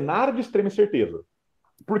 Um cenário de extrema incerteza.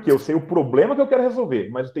 Porque eu sei o problema que eu quero resolver,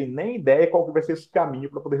 mas não tenho nem ideia qual que vai ser esse caminho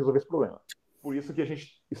para poder resolver esse problema. Por isso que a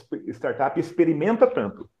gente, startup, experimenta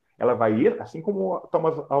tanto. Ela vai, assim como o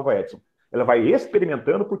Thomas Alva Edison, ela vai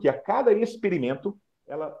experimentando, porque a cada experimento,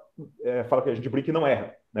 ela fala que a gente brinca e não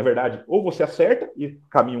erra. Na verdade, ou você acerta e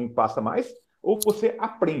caminha um passo a mais, ou você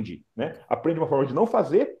aprende, né? Aprende uma forma de não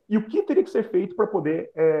fazer e o que teria que ser feito para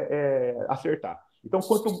poder acertar. Então,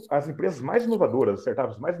 quanto as empresas mais inovadoras, as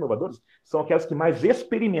startups mais inovadoras, são aquelas que mais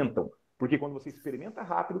experimentam. Porque quando você experimenta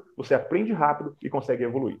rápido, você aprende rápido e consegue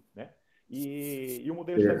evoluir, né? E o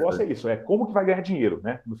modelo de negócio é isso, é como que vai ganhar dinheiro,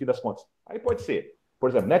 né? No fim das contas. Aí pode ser, por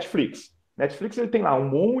exemplo, Netflix. Netflix ele tem lá um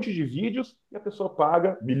monte de vídeos e a pessoa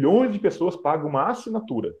paga, milhões de pessoas pagam uma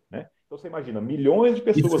assinatura, né? Então você imagina, milhões de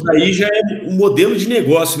pessoas... Isso daí já é um modelo de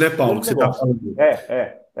negócio, né, Paulo? Que você está falando.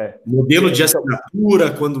 Modelo de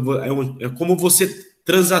assinatura, é como você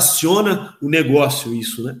transaciona o negócio,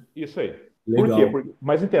 isso, né? Isso aí. Legal. Por quê?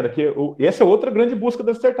 Mas entenda que essa é outra grande busca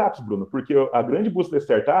das startups, Bruno, porque a grande busca da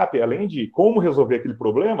startup, além de como resolver aquele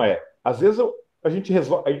problema, às vezes a gente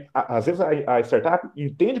resolve, às vezes a startup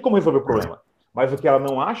entende como resolver o problema, mas o que ela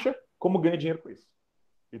não acha, como ganha dinheiro com isso.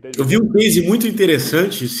 Entende? Eu vi um case muito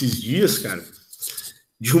interessante esses dias, cara,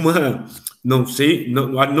 de não sei,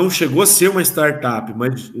 não chegou a ser uma startup,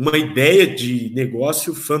 mas uma ideia de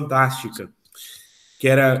negócio fantástica, que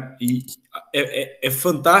era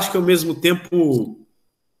fantástica ao mesmo tempo,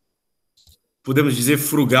 podemos dizer,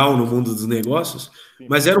 frugal no mundo dos negócios,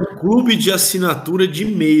 mas era um clube de assinatura de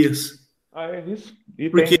meias. É isso.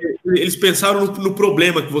 Porque eles pensaram no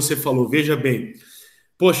problema que você falou, veja bem.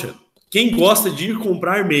 Poxa, quem gosta de ir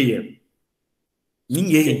comprar meia?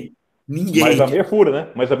 Ninguém. Mas a meia fura,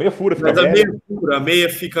 né? Mas a meia fura, fica velha. A meia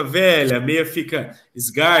fica velha, a meia fica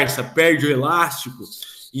esgarça, perde o elástico.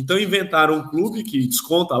 Então inventaram um clube que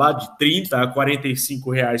desconta lá de 30 a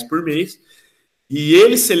 45 reais por mês. E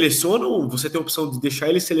eles selecionam, você tem a opção de deixar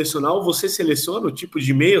ele selecionar, ou você seleciona o tipo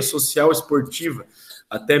de meia social esportiva,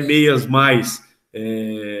 até meias mais,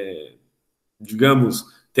 digamos,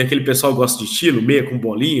 tem aquele pessoal que gosta de estilo, meia com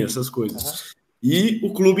bolinha, essas coisas. Uhum. E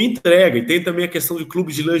o clube entrega. E tem também a questão de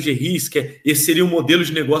clube de lingeries, que esse seria um modelo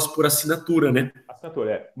de negócio por assinatura, né?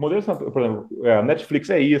 Assinatura, Modelo de assinatura, por exemplo, a Netflix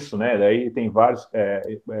é isso, né? Daí tem vários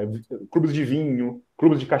clubes de vinho,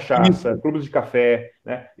 clubes de cachaça, clubes de café,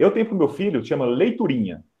 né? Eu tenho para o meu filho, chama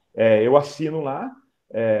Leiturinha. Eu assino lá,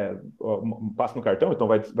 passo no cartão, então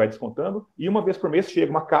vai descontando, e uma vez por mês chega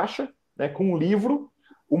uma caixa, né, com um livro,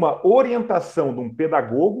 uma orientação de um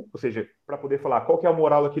pedagogo, ou seja, para poder falar qual que é a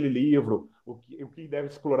moral daquele livro, o que deve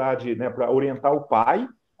explorar para orientar o pai.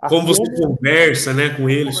 Como você conversa, né, com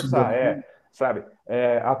ele. Sabe?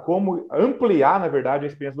 A como ampliar, na verdade, a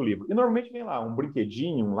experiência do livro. E normalmente vem lá um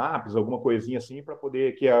brinquedinho, um lápis, alguma coisinha assim, para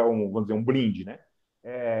poder, que é vamos dizer, um brinde, né?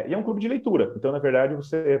 E é um clube de leitura. Então, na verdade,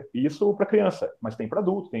 isso para criança, mas tem para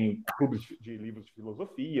adulto, tem clubes de livros de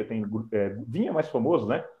filosofia, tem vinho é mais famoso,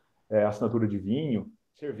 né? Assinatura de vinho,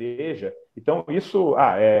 cerveja. Então, isso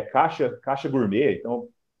caixa gourmet. Então,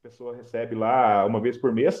 a pessoa recebe lá uma vez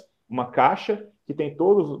por mês uma caixa que tem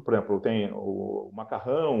todos, por exemplo, tem o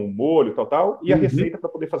macarrão, o molho, tal, e a receita para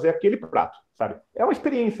poder fazer aquele prato, sabe? É uma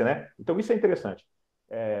experiência, né? Então, isso é interessante.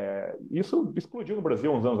 Isso explodiu no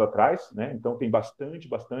Brasil uns anos atrás, né? Então, tem bastante.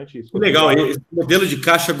 Legal, esse modelo de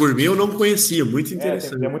caixa gourmet eu não conhecia, muito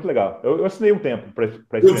interessante. É muito legal. Eu assinei um tempo para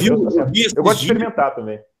experimentar. Eu gosto de experimentar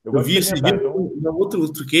também. Eu vi esse dia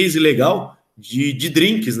outro case legal de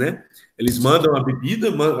drinks, né? Eles mandam a bebida,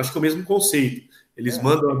 acho que é o mesmo conceito. Eles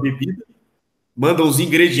mandam a bebida, mandam os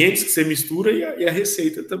ingredientes que você mistura e a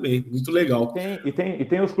receita também. Muito legal. E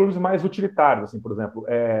tem os clubes mais utilitários, assim, por exemplo.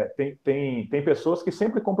 Tem pessoas que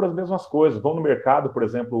sempre compram as mesmas coisas. Vão no mercado, por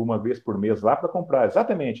exemplo, uma vez por mês lá para comprar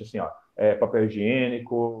exatamente assim, papel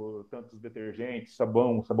higiênico, tantos detergentes,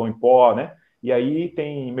 sabão em pó, né? E aí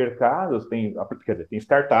tem mercados, tem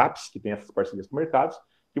startups que têm essas parcerias com mercados,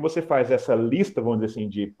 que você faz essa lista, vamos dizer assim,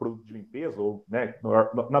 de produtos de limpeza, ou, né,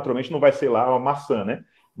 naturalmente não vai ser lá uma maçã, né?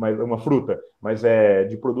 Mas uma fruta, mas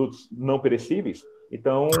de produtos não perecíveis,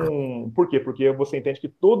 Então, por quê? Porque você entende que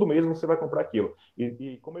todo mês você vai comprar aquilo.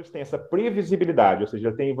 E como eles têm essa previsibilidade, ou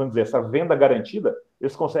seja, tem, vamos dizer, essa venda garantida,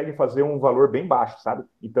 eles conseguem fazer um valor bem baixo, sabe?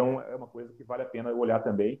 Então, é uma coisa que vale a pena olhar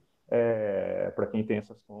também para quem tem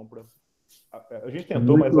essas compras. A gente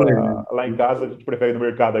tentou, mas Muito legal. lá em casa a gente prefere ir no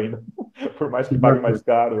mercado ainda, por mais que pague mais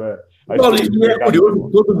caro. A Paulo, experiência de e é mercado é muito curioso,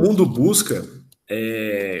 boa. todo mundo busca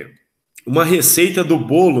é, uma receita do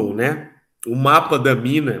bolo, né? O mapa da Não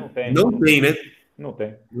mina. tem, Não não tem, tem, né? não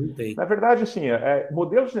tem. Não tem. Na verdade, assim,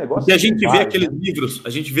 modelos de Porque negócio a existem gente vê vários, aqueles né? livros, a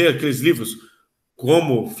gente vê aqueles livros,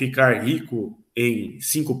 Como Ficar Rico em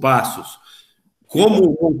 5 Passos, Fica.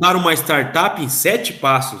 Como Montar uma Startup em 7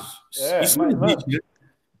 Passos. Isso não Mas existe, né?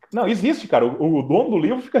 não, existe, cara. O dono do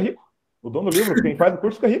livro fica rico. O dono do livro, quem faz o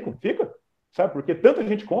curso fica rico. Fica. Sabe? Porque tanta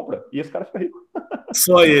gente compra e esse cara fica rico.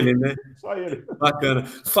 Só ele, né? Só ele. Bacana.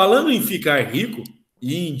 Falando em ficar rico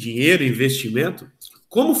e em dinheiro, investimento,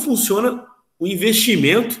 como funciona o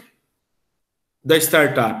investimento da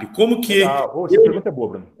startup? Como que Legal. Oh, essa eu, pergunta é boa,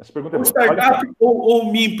 Bruno. Essa pergunta é ou boa. Olha só. startup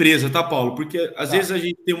ou minha empresa, tá, Paulo? Porque às vezes Tá. a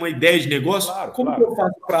gente tem uma ideia de negócio, Claro, como que claro. eu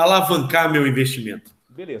faço para alavancar meu investimento?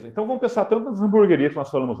 Beleza. Então vamos pensar tanto nas hamburguerias que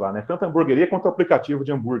nós falamos lá, né? Tanto a hamburgueria quanto o aplicativo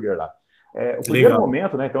de hambúrguer lá. O primeiro Legal.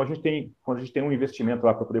 momento, né? Então quando a gente tem um investimento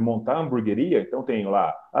lá para poder montar a hamburgueria, então tem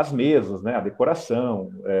lá as mesas, né? A decoração,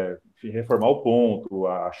 enfim, reformar o ponto,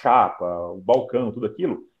 a chapa, o balcão, tudo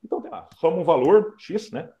aquilo. Então tem lá, soma um valor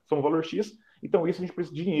X, né? Soma um valor X. Então isso a gente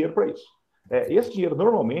precisa de dinheiro para isso. Esse dinheiro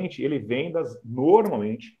normalmente ele vem das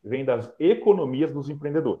economias dos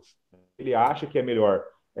empreendedores. Ele acha que é melhor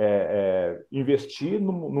investir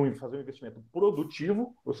fazer um investimento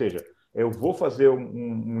produtivo, ou seja, eu vou fazer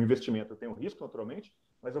um investimento, eu tenho risco naturalmente,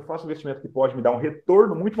 mas eu faço um investimento que pode me dar um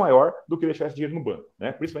retorno muito maior do que deixar esse dinheiro no banco,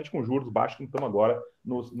 né? Principalmente com juros baixos que estamos agora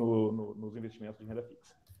nos investimentos de renda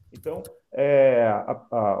fixa. Então,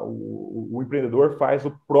 o empreendedor faz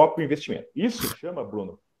o próprio investimento. Isso chama,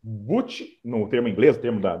 Bruno, no termo inglês, o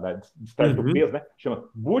termo da startupês, Uhum. né? Chama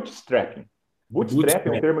bootstrapping. Bootstrap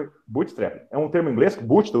é um termo em inglês,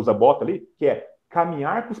 boot, usa bota ali, que é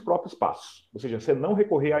caminhar com os próprios passos. Ou seja, você não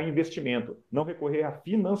recorrer a investimento, não recorrer a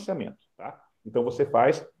financiamento, tá? Então você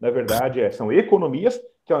faz, na verdade, são economias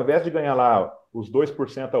que ao invés de ganhar lá os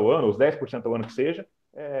 2% ao ano, os 10% ao ano que seja,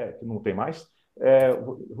 que não tem mais,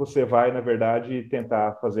 você vai, na verdade,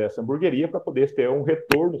 tentar fazer essa hamburgueria para poder ter um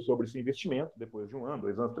retorno sobre esse investimento, depois de 1 ano,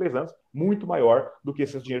 2 anos, 3 anos, muito maior do que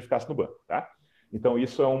se esse dinheiro ficasse no banco, tá? Então,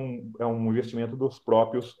 isso é um investimento dos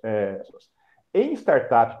próprios. Em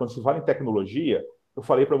startup, quando se fala em tecnologia, eu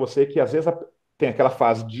falei para você que às vezes tem aquela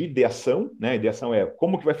fase de ideação, né? Ideação é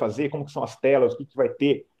como que vai fazer, como que são as telas, o que vai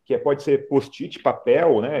ter, pode ser post-it,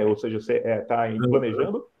 papel, né? Ou seja, você está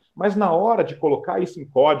planejando, mas na hora de colocar isso em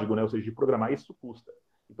código, né? Ou seja, de programar isso custa.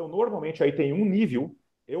 Então, normalmente, aí tem um nível.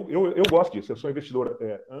 Eu gosto disso. Eu sou investidor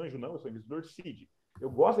anjo, não, eu sou investidor seed. Eu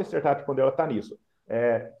gosto da startup quando ela está nisso.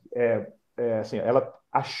 Assim, ela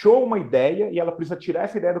achou uma ideia e ela precisa tirar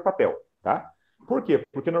essa ideia do papel, tá? Por quê?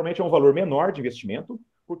 Porque normalmente é um valor menor de investimento,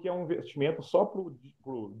 porque é um investimento só para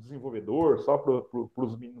o desenvolvedor, só para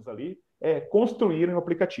os meninos ali construírem um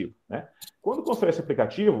aplicativo, né? Quando constrói esse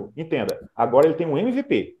aplicativo, entenda, agora ele tem um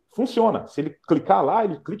MVP, funciona. Se ele clicar lá,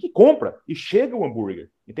 ele clica e compra, e chega o hambúrguer,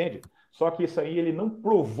 entende? Só que isso aí ele não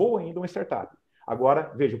provou ainda uma startup.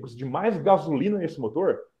 Agora, veja, eu preciso de mais gasolina nesse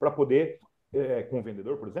motor para poder com o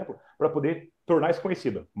vendedor, por exemplo, para poder tornar isso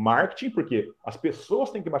conhecido. Marketing, porque as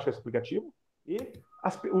pessoas têm que baixar esse aplicativo e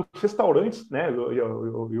os restaurantes, né,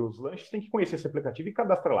 e os lanches têm que conhecer esse aplicativo e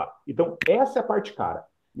cadastrar lá. Então, essa é a parte cara.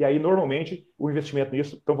 E aí, normalmente, o investimento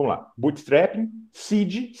nisso, então vamos lá, bootstrapping,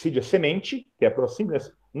 seed é semente, que é para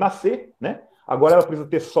simples nascer, né? Agora ela precisa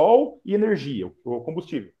ter sol e energia, o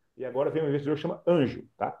combustível. E agora vem um investidor que chama anjo,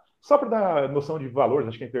 tá? Só para dar noção de valores,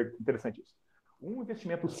 acho que é interessante isso. Um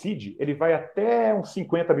investimento seed, ele vai até uns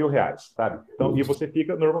 50 mil reais, sabe? Então, e você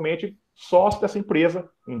fica, normalmente, sócio dessa empresa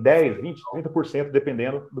em 10, 20, 30%,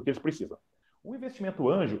 dependendo do que eles precisam. O investimento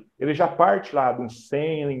anjo, ele já parte lá de uns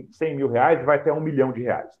 100 mil reais e vai até 1 milhão de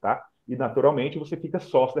reais, tá? E, naturalmente, você fica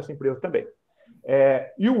sócio dessa empresa também.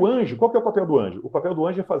 E o anjo, qual que é o papel do anjo? O papel do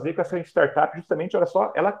anjo é fazer com essa startup, justamente, olha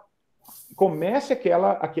só, ela comece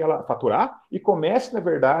aquela faturar e comece, na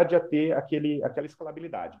verdade, a ter aquela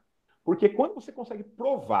escalabilidade. Porque quando você consegue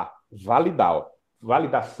provar,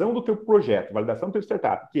 validação do teu projeto, validação do teu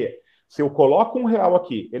startup, que é, se eu coloco R$ 1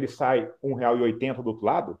 aqui, ele sai R$ 1,80 do outro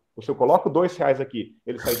lado, ou se eu coloco R$ 2 aqui,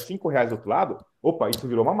 ele sai R$ 5 do outro lado, opa, isso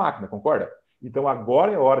virou uma máquina, concorda? Então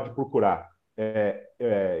agora é hora de procurar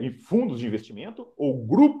em fundos de investimento ou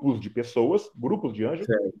grupos de pessoas, grupos de anjos,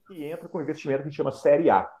 que entram com investimento que a gente chama Série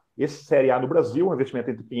A. Esse Série A no Brasil é um investimento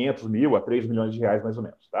entre 500 mil a 3 milhões de reais, mais ou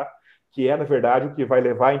menos, tá? que é, na verdade, o que vai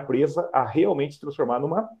levar a empresa a realmente se transformar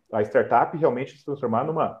a startup realmente se transformar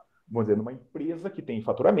vamos dizer, numa empresa que tem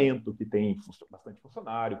faturamento, que tem bastante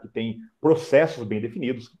funcionário, que tem processos bem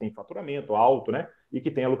definidos, que tem faturamento alto, né? E que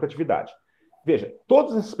tem a lucratividade. Veja,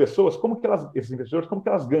 todas essas pessoas, esses investidores, como que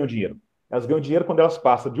elas ganham dinheiro? Elas ganham dinheiro quando elas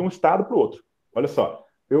passam de um estado para o outro. Olha só,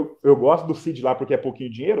 eu gosto do seed lá porque é pouquinho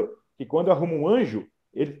dinheiro, que quando eu arrumo um anjo,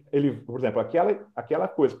 ele por exemplo, aquela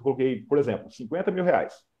coisa que eu coloquei, por exemplo, R$ 50.000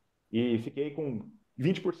 e fiquei com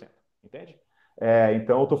 20%, entende?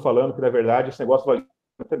 Então, eu estou falando que, na verdade, esse negócio vale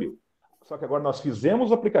 50 mil. Só que agora nós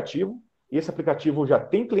fizemos o aplicativo, e esse aplicativo já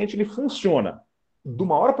tem cliente, ele funciona. De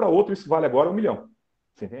uma hora para outra, isso vale agora 1 milhão.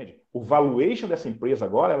 Você entende? O valuation dessa empresa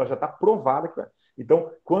agora, ela já está provada.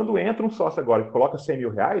 Então, quando entra um sócio agora que coloca R$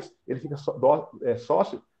 100.000, ele fica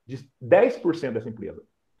sócio de 10% dessa empresa.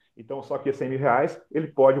 Então, só que R$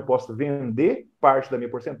 100.000, eu posso vender parte da minha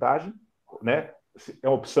porcentagem, né? É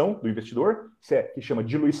uma opção do investidor, que chama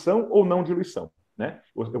diluição ou não diluição, né?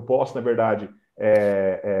 Eu posso, na verdade,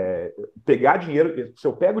 pegar dinheiro. Se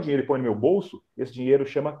eu pego o dinheiro e põe no meu bolso, esse dinheiro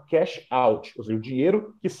chama cash out, ou seja, o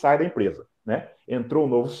dinheiro que sai da empresa, né? Entrou um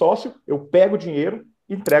novo sócio, eu pego o dinheiro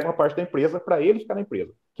e entrego uma parte da empresa para ele ficar na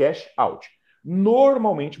empresa. Cash out.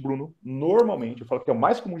 Normalmente, Bruno, eu falo que é o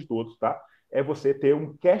mais comum de todos, tá? É você ter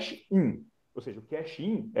um cash in. Ou seja, o cash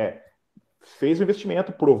in fez o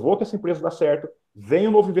investimento, provou que essa empresa dá certo, vem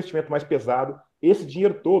um novo investimento mais pesado, esse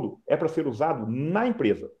dinheiro todo é para ser usado na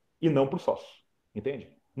empresa e não para o sócio. Entende?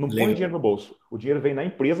 Não põe dinheiro no bolso. O dinheiro vem na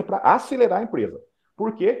empresa para acelerar a empresa.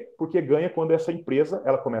 Por quê? Porque ganha quando essa empresa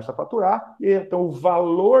ela começa a faturar, e então o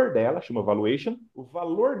valor dela, chama valuation, o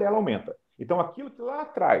valor dela aumenta. Então, aquilo que lá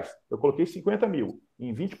atrás eu coloquei 50 mil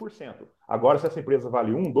em 20%, agora se essa empresa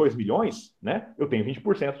vale 2 milhões, né, eu tenho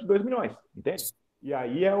 20% de 2 milhões, entende? E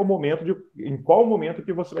aí é o momento em qual momento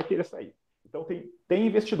que você vai querer sair. Então, tem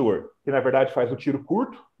investidor que, na verdade, faz o tiro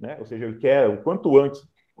curto, né, ou seja, ele quer o quanto antes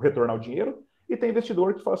retornar o dinheiro, e tem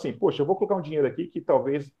investidor que fala assim, poxa, eu vou colocar um dinheiro aqui que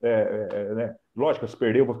talvez, né, lógico, se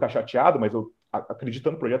perder eu vou ficar chateado, mas eu acredito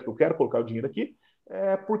no projeto que eu quero colocar o dinheiro aqui,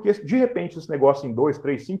 porque de repente esse negócio em 2,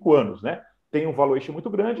 3, 5 anos, né, tem um valuation muito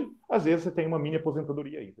grande, às vezes você tem uma mini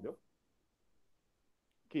aposentadoria aí, entendeu?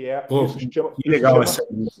 Pô, que legal essa.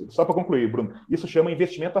 Só para concluir, Bruno, isso chama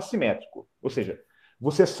investimento assimétrico, ou seja,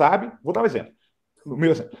 você sabe, vou dar um exemplo,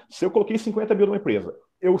 se eu coloquei 50 mil numa empresa,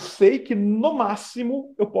 eu sei que no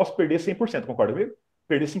máximo eu posso perder 100%, concorda comigo?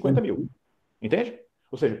 Perder 50 mil, entende?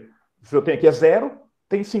 Ou seja, se eu tenho aqui 0,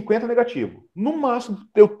 tem 50 negativo. No máximo,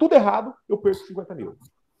 deu tudo errado, eu perco 50 mil.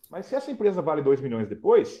 Mas se essa empresa vale 2 milhões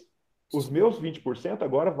depois, os meus 20%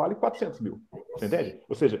 agora vale 400 mil. Você entende?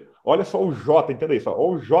 Ou seja, olha só o J, entenda isso.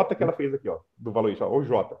 Olha o J que ela fez aqui, ó, do valor, olha o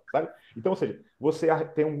J, sabe? Então, ou seja, você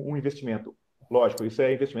tem um investimento, lógico, isso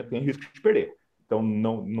é investimento que tem risco de perder. Então,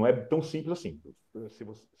 não é tão simples assim.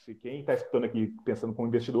 Se quem está escutando aqui pensando como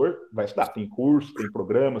investidor, vai estudar. Tem curso, tem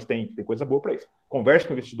programas, tem coisa boa para isso. Converse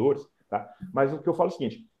com investidores, tá? Mas o que eu falo é o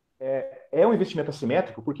seguinte, é um investimento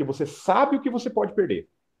assimétrico porque você sabe o que você pode perder,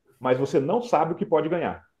 mas você não sabe o que pode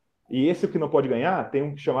ganhar. E esse que não pode ganhar tem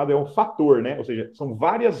um chamado um fator, né? Ou seja, são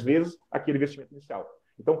várias vezes aquele investimento inicial.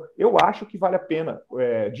 Então, eu acho que vale a pena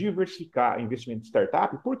diversificar investimento de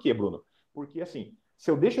startup. Por quê, Bruno? Porque, assim, se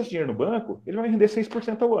eu deixo esse dinheiro no banco, ele vai render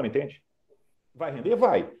 6% ao ano, entende? Vai render?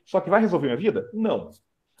 Vai. Só que vai resolver minha vida? Não.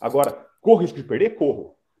 Agora, corro risco de perder?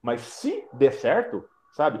 Corro. Mas se der certo,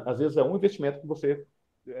 sabe? Às vezes é um investimento que você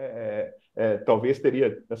talvez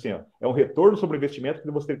teria, assim, ó, é um retorno sobre o investimento que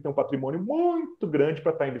você teria que ter um patrimônio muito grande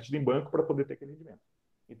para estar investido em banco para poder ter aquele rendimento.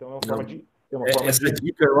 Então, é uma forma de... Essa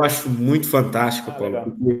dica eu acho muito fantástica, Paulo.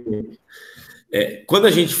 Porque, quando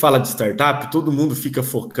a gente fala de startup, todo mundo fica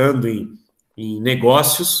focando em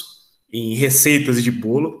negócios, em receitas de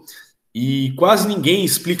bolo, e quase ninguém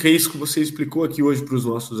explica isso que você explicou aqui hoje para os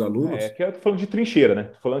nossos alunos. Que eu tô falando de trincheira, né?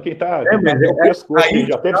 Tô falando quem tá no pescoço, quem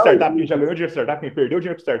já teve startup, quem já ganhou dinheiro de startup, quem perdeu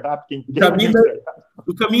dinheiro de startup,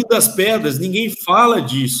 o caminho das pedras, ninguém fala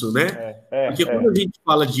disso, né? Porque quando a gente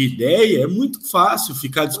fala de ideia, é muito fácil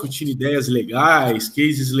ficar discutindo ideias legais,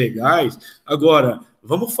 cases legais. Agora,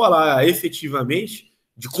 vamos falar efetivamente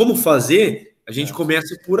de como fazer, a gente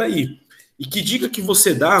começa por aí. E que dica que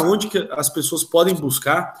você dá, onde que as pessoas podem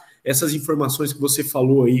buscar essas informações que você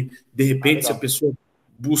falou aí? De repente, se a pessoa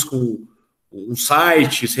busca um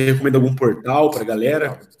site, você recomenda algum portal para a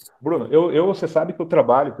galera? Bruno, você sabe que eu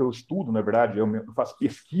trabalho, que eu estudo, na verdade, eu faço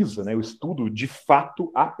pesquisa, né? Eu estudo de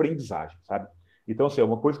fato a aprendizagem, sabe? Então, assim,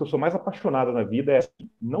 uma coisa que eu sou mais apaixonada na vida é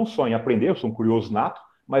não só em aprender, eu sou um curioso nato,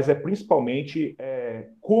 mas é principalmente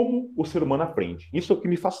como o ser humano aprende. Isso é o que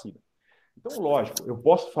me fascina. Então, lógico, eu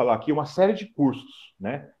posso falar aqui uma série de cursos,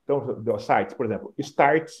 né? Então, sites, por exemplo,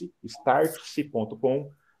 startse.com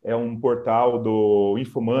é um portal do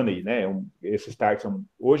Infomoney, né? Esse Start,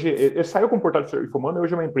 hoje, ele saiu como portal do Infomoney,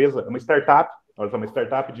 hoje é uma empresa, é uma startup, uma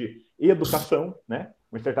startup de educação, né?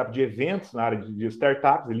 Uma startup de eventos na área de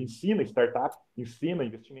startups, ele ensina startup, ensina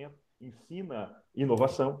investimento, ensina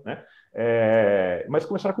inovação, né? Mas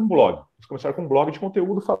começaram com um blog. Eles começaram com um blog de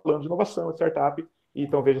conteúdo falando de inovação, startup.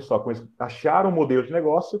 Então, veja só, acharam um modelo de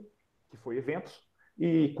negócio, que foi eventos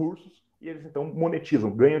e cursos, e eles, então, monetizam,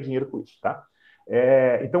 ganham dinheiro com isso, tá?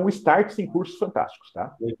 Então, o Start tem cursos fantásticos,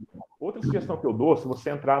 tá? Outra sugestão que eu dou, se você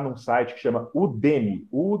entrar num site que chama Udemy,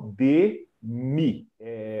 Udemy.com,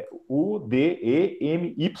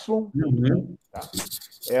 tá?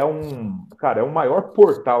 É o maior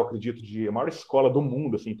portal, acredito, a maior escola do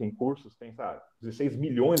mundo, assim, tem cursos, tem, sabe, 16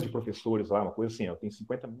 milhões de professores lá, uma coisa assim, tem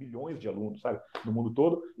 50 milhões de alunos, sabe, no mundo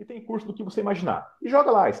todo, e tem curso do que você imaginar. E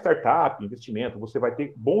joga lá, startup, investimento, você vai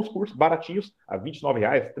ter bons cursos, baratinhos, a R$29,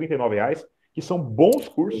 R$39, que são bons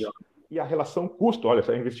cursos, e a relação custo, olha,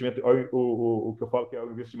 esse investimento, o que eu falo que é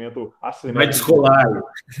o investimento assimétrico. Vai descolar.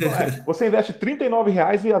 Então, você investe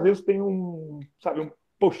R$39 e às vezes tem um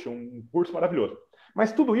curso maravilhoso.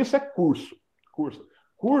 Mas tudo isso é curso.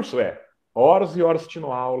 Curso é horas e horas assistindo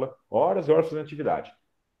aula, horas e horas fazendo atividade.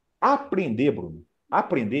 Aprender, Bruno,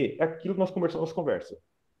 aprender é aquilo que nós conversamos nas conversas.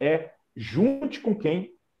 Junte com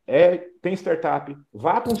quem tem startup,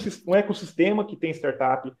 vá para um ecossistema que tem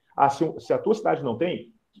startup. Se a tua cidade não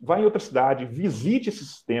tem, vá em outra cidade, visite esses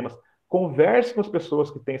sistemas, converse com as pessoas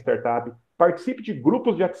que têm startup, participe de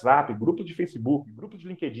grupos de WhatsApp, grupos de Facebook, grupos de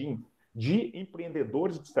LinkedIn, de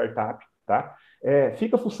empreendedores de startup, tá?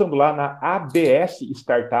 Fica fuçando lá na ABS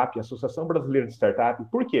Startup, Associação Brasileira de Startup.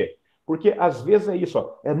 Por quê? Porque às vezes é isso,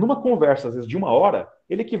 numa conversa, às vezes de 1 hora,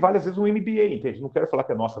 ele equivale às vezes a um MBA, entende? Não quero falar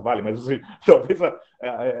que a nossa vale, mas talvez uma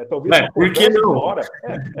conversa de 1 hora,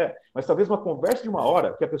 mas talvez uma conversa de 1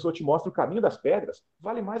 hora, que a pessoa te mostra o caminho das pedras,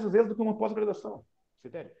 vale mais às vezes do que uma pós-graduação. Você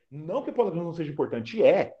entende? Não que a pós-graduação não seja importante,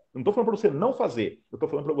 não estou falando para você não fazer, eu estou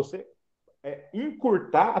falando para você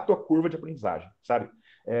encurtar a tua curva de aprendizagem, sabe?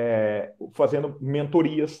 Fazendo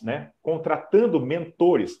mentorias, né? Contratando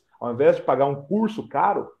mentores, ao invés de pagar um curso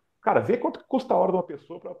caro, cara, vê quanto custa a hora de uma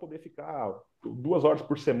pessoa para poder ficar 2 horas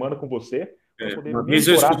por semana com você, para poder uma vez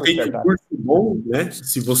eu escutei de um curso bom, né?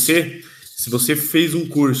 Se você fez um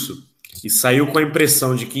curso e saiu com a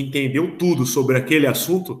impressão de que entendeu tudo sobre aquele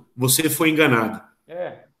assunto, você foi enganado.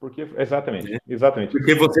 Exatamente.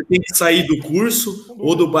 Porque você tem que sair do curso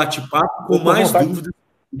ou do bate-papo com mais dúvidas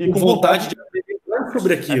e com vontade de aprender mais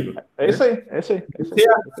sobre aquilo. É isso aí.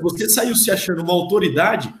 Se você saiu se achando uma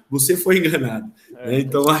autoridade, você foi enganado.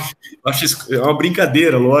 Então, acho isso uma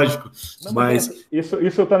brincadeira, lógico. Mas isso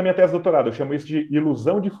está na minha tese de doutorado. Eu chamo isso de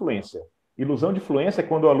ilusão de influência. Ilusão de influência é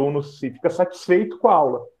quando o aluno fica satisfeito com a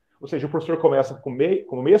aula. Ou seja, o professor começa com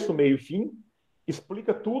começo, meio e fim,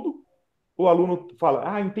 explica tudo, o aluno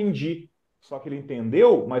fala, entendi. Só que ele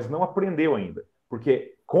entendeu, mas não aprendeu ainda.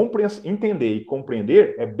 Porque entender e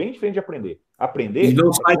compreender é bem diferente de aprender. Aprender... E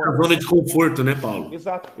não sai da zona de conforto, né, Paulo?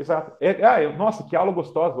 Exato. Nossa, que aula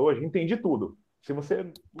gostosa hoje. Entendi tudo. Se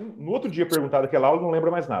você, no outro dia, perguntar daquela aula, não lembra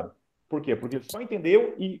mais nada. Por quê? Porque ele só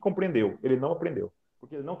entendeu e compreendeu. Ele não aprendeu.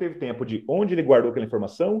 Porque ele não teve tempo de onde ele guardou aquela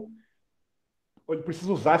informação, ele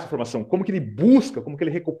precisa usar essa informação, como que ele busca, como que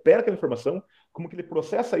ele recupera aquela informação, como que ele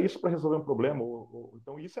processa isso para resolver um problema.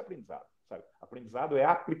 Então, isso é aprendizado, sabe? Aprendizado é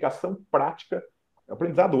a aplicação prática.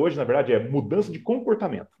 Aprendizado hoje, na verdade, é mudança de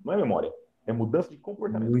comportamento, não é memória. É mudança de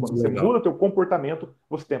comportamento. Quando você muda o teu comportamento,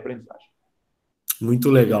 você tem aprendizagem. Muito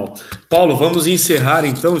legal. Paulo, vamos encerrar,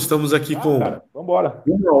 então. Estamos aqui com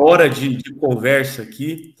 1 hora de conversa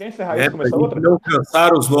aqui. Quer encerrar isso? Começar outra? Não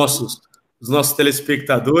cansar os nossos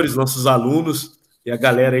telespectadores, nossos alunos e a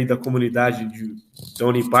galera aí da comunidade da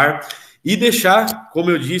Unipar. E deixar,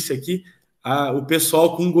 como eu disse aqui, o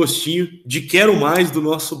pessoal com um gostinho de quero mais do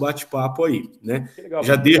nosso bate-papo aí, né? Legal,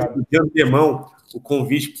 já deixo de antemão o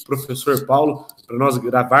convite para o professor Paulo para nós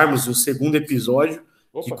gravarmos o 2º episódio,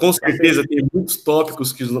 que com certeza tem muitos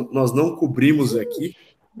tópicos que nós não cobrimos aqui,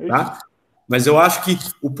 tá? Mas eu acho que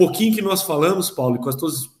o pouquinho que nós falamos, Paulo, e com as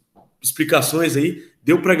tuas explicações aí,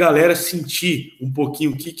 deu para a galera sentir um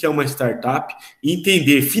pouquinho o que é uma startup e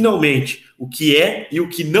entender finalmente o que é e o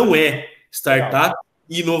que não é startup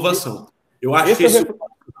e inovação. Eu acho que esse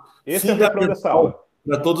é fundamental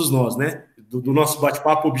para todos nós, né? Do nosso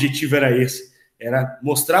bate-papo, o objetivo era esse, era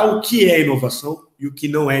mostrar o que é inovação e o que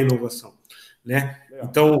não é inovação, né?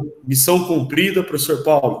 Então, missão cumprida, professor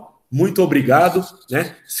Paulo, muito obrigado,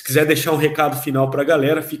 né? Se quiser deixar um recado final para a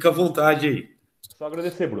galera, fica à vontade aí. Só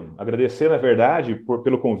agradecer, Bruno. Agradecer, na verdade,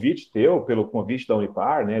 pelo convite teu, pelo convite da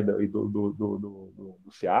Unipar, né, e do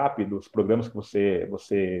CIAPE, dos programas que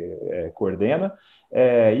você coordena,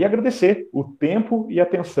 e agradecer o tempo e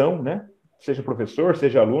atenção, né, seja professor,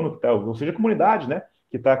 seja aluno, ou seja comunidade, né,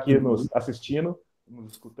 que está aqui nos assistindo,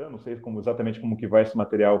 nos escutando. Não sei exatamente como que vai esse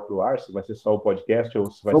material para o ar, se vai ser só o podcast ou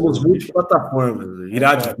se vai ser... Somos multiplataformas,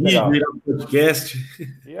 irá de vídeo, irá de podcast.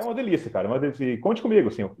 E é uma delícia, cara. Uma delícia. E conte comigo,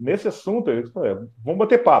 assim, nesse assunto, vamos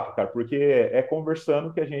bater papo, cara, porque é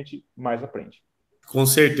conversando que a gente mais aprende. Com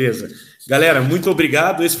certeza. Galera, muito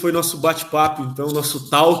obrigado. Esse foi nosso bate-papo, então, nosso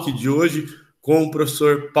talk de hoje com o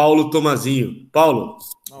professor Paulo Tomazinho. Paulo,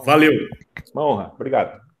 valeu. Uma honra.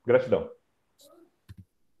 Obrigado. Gratidão.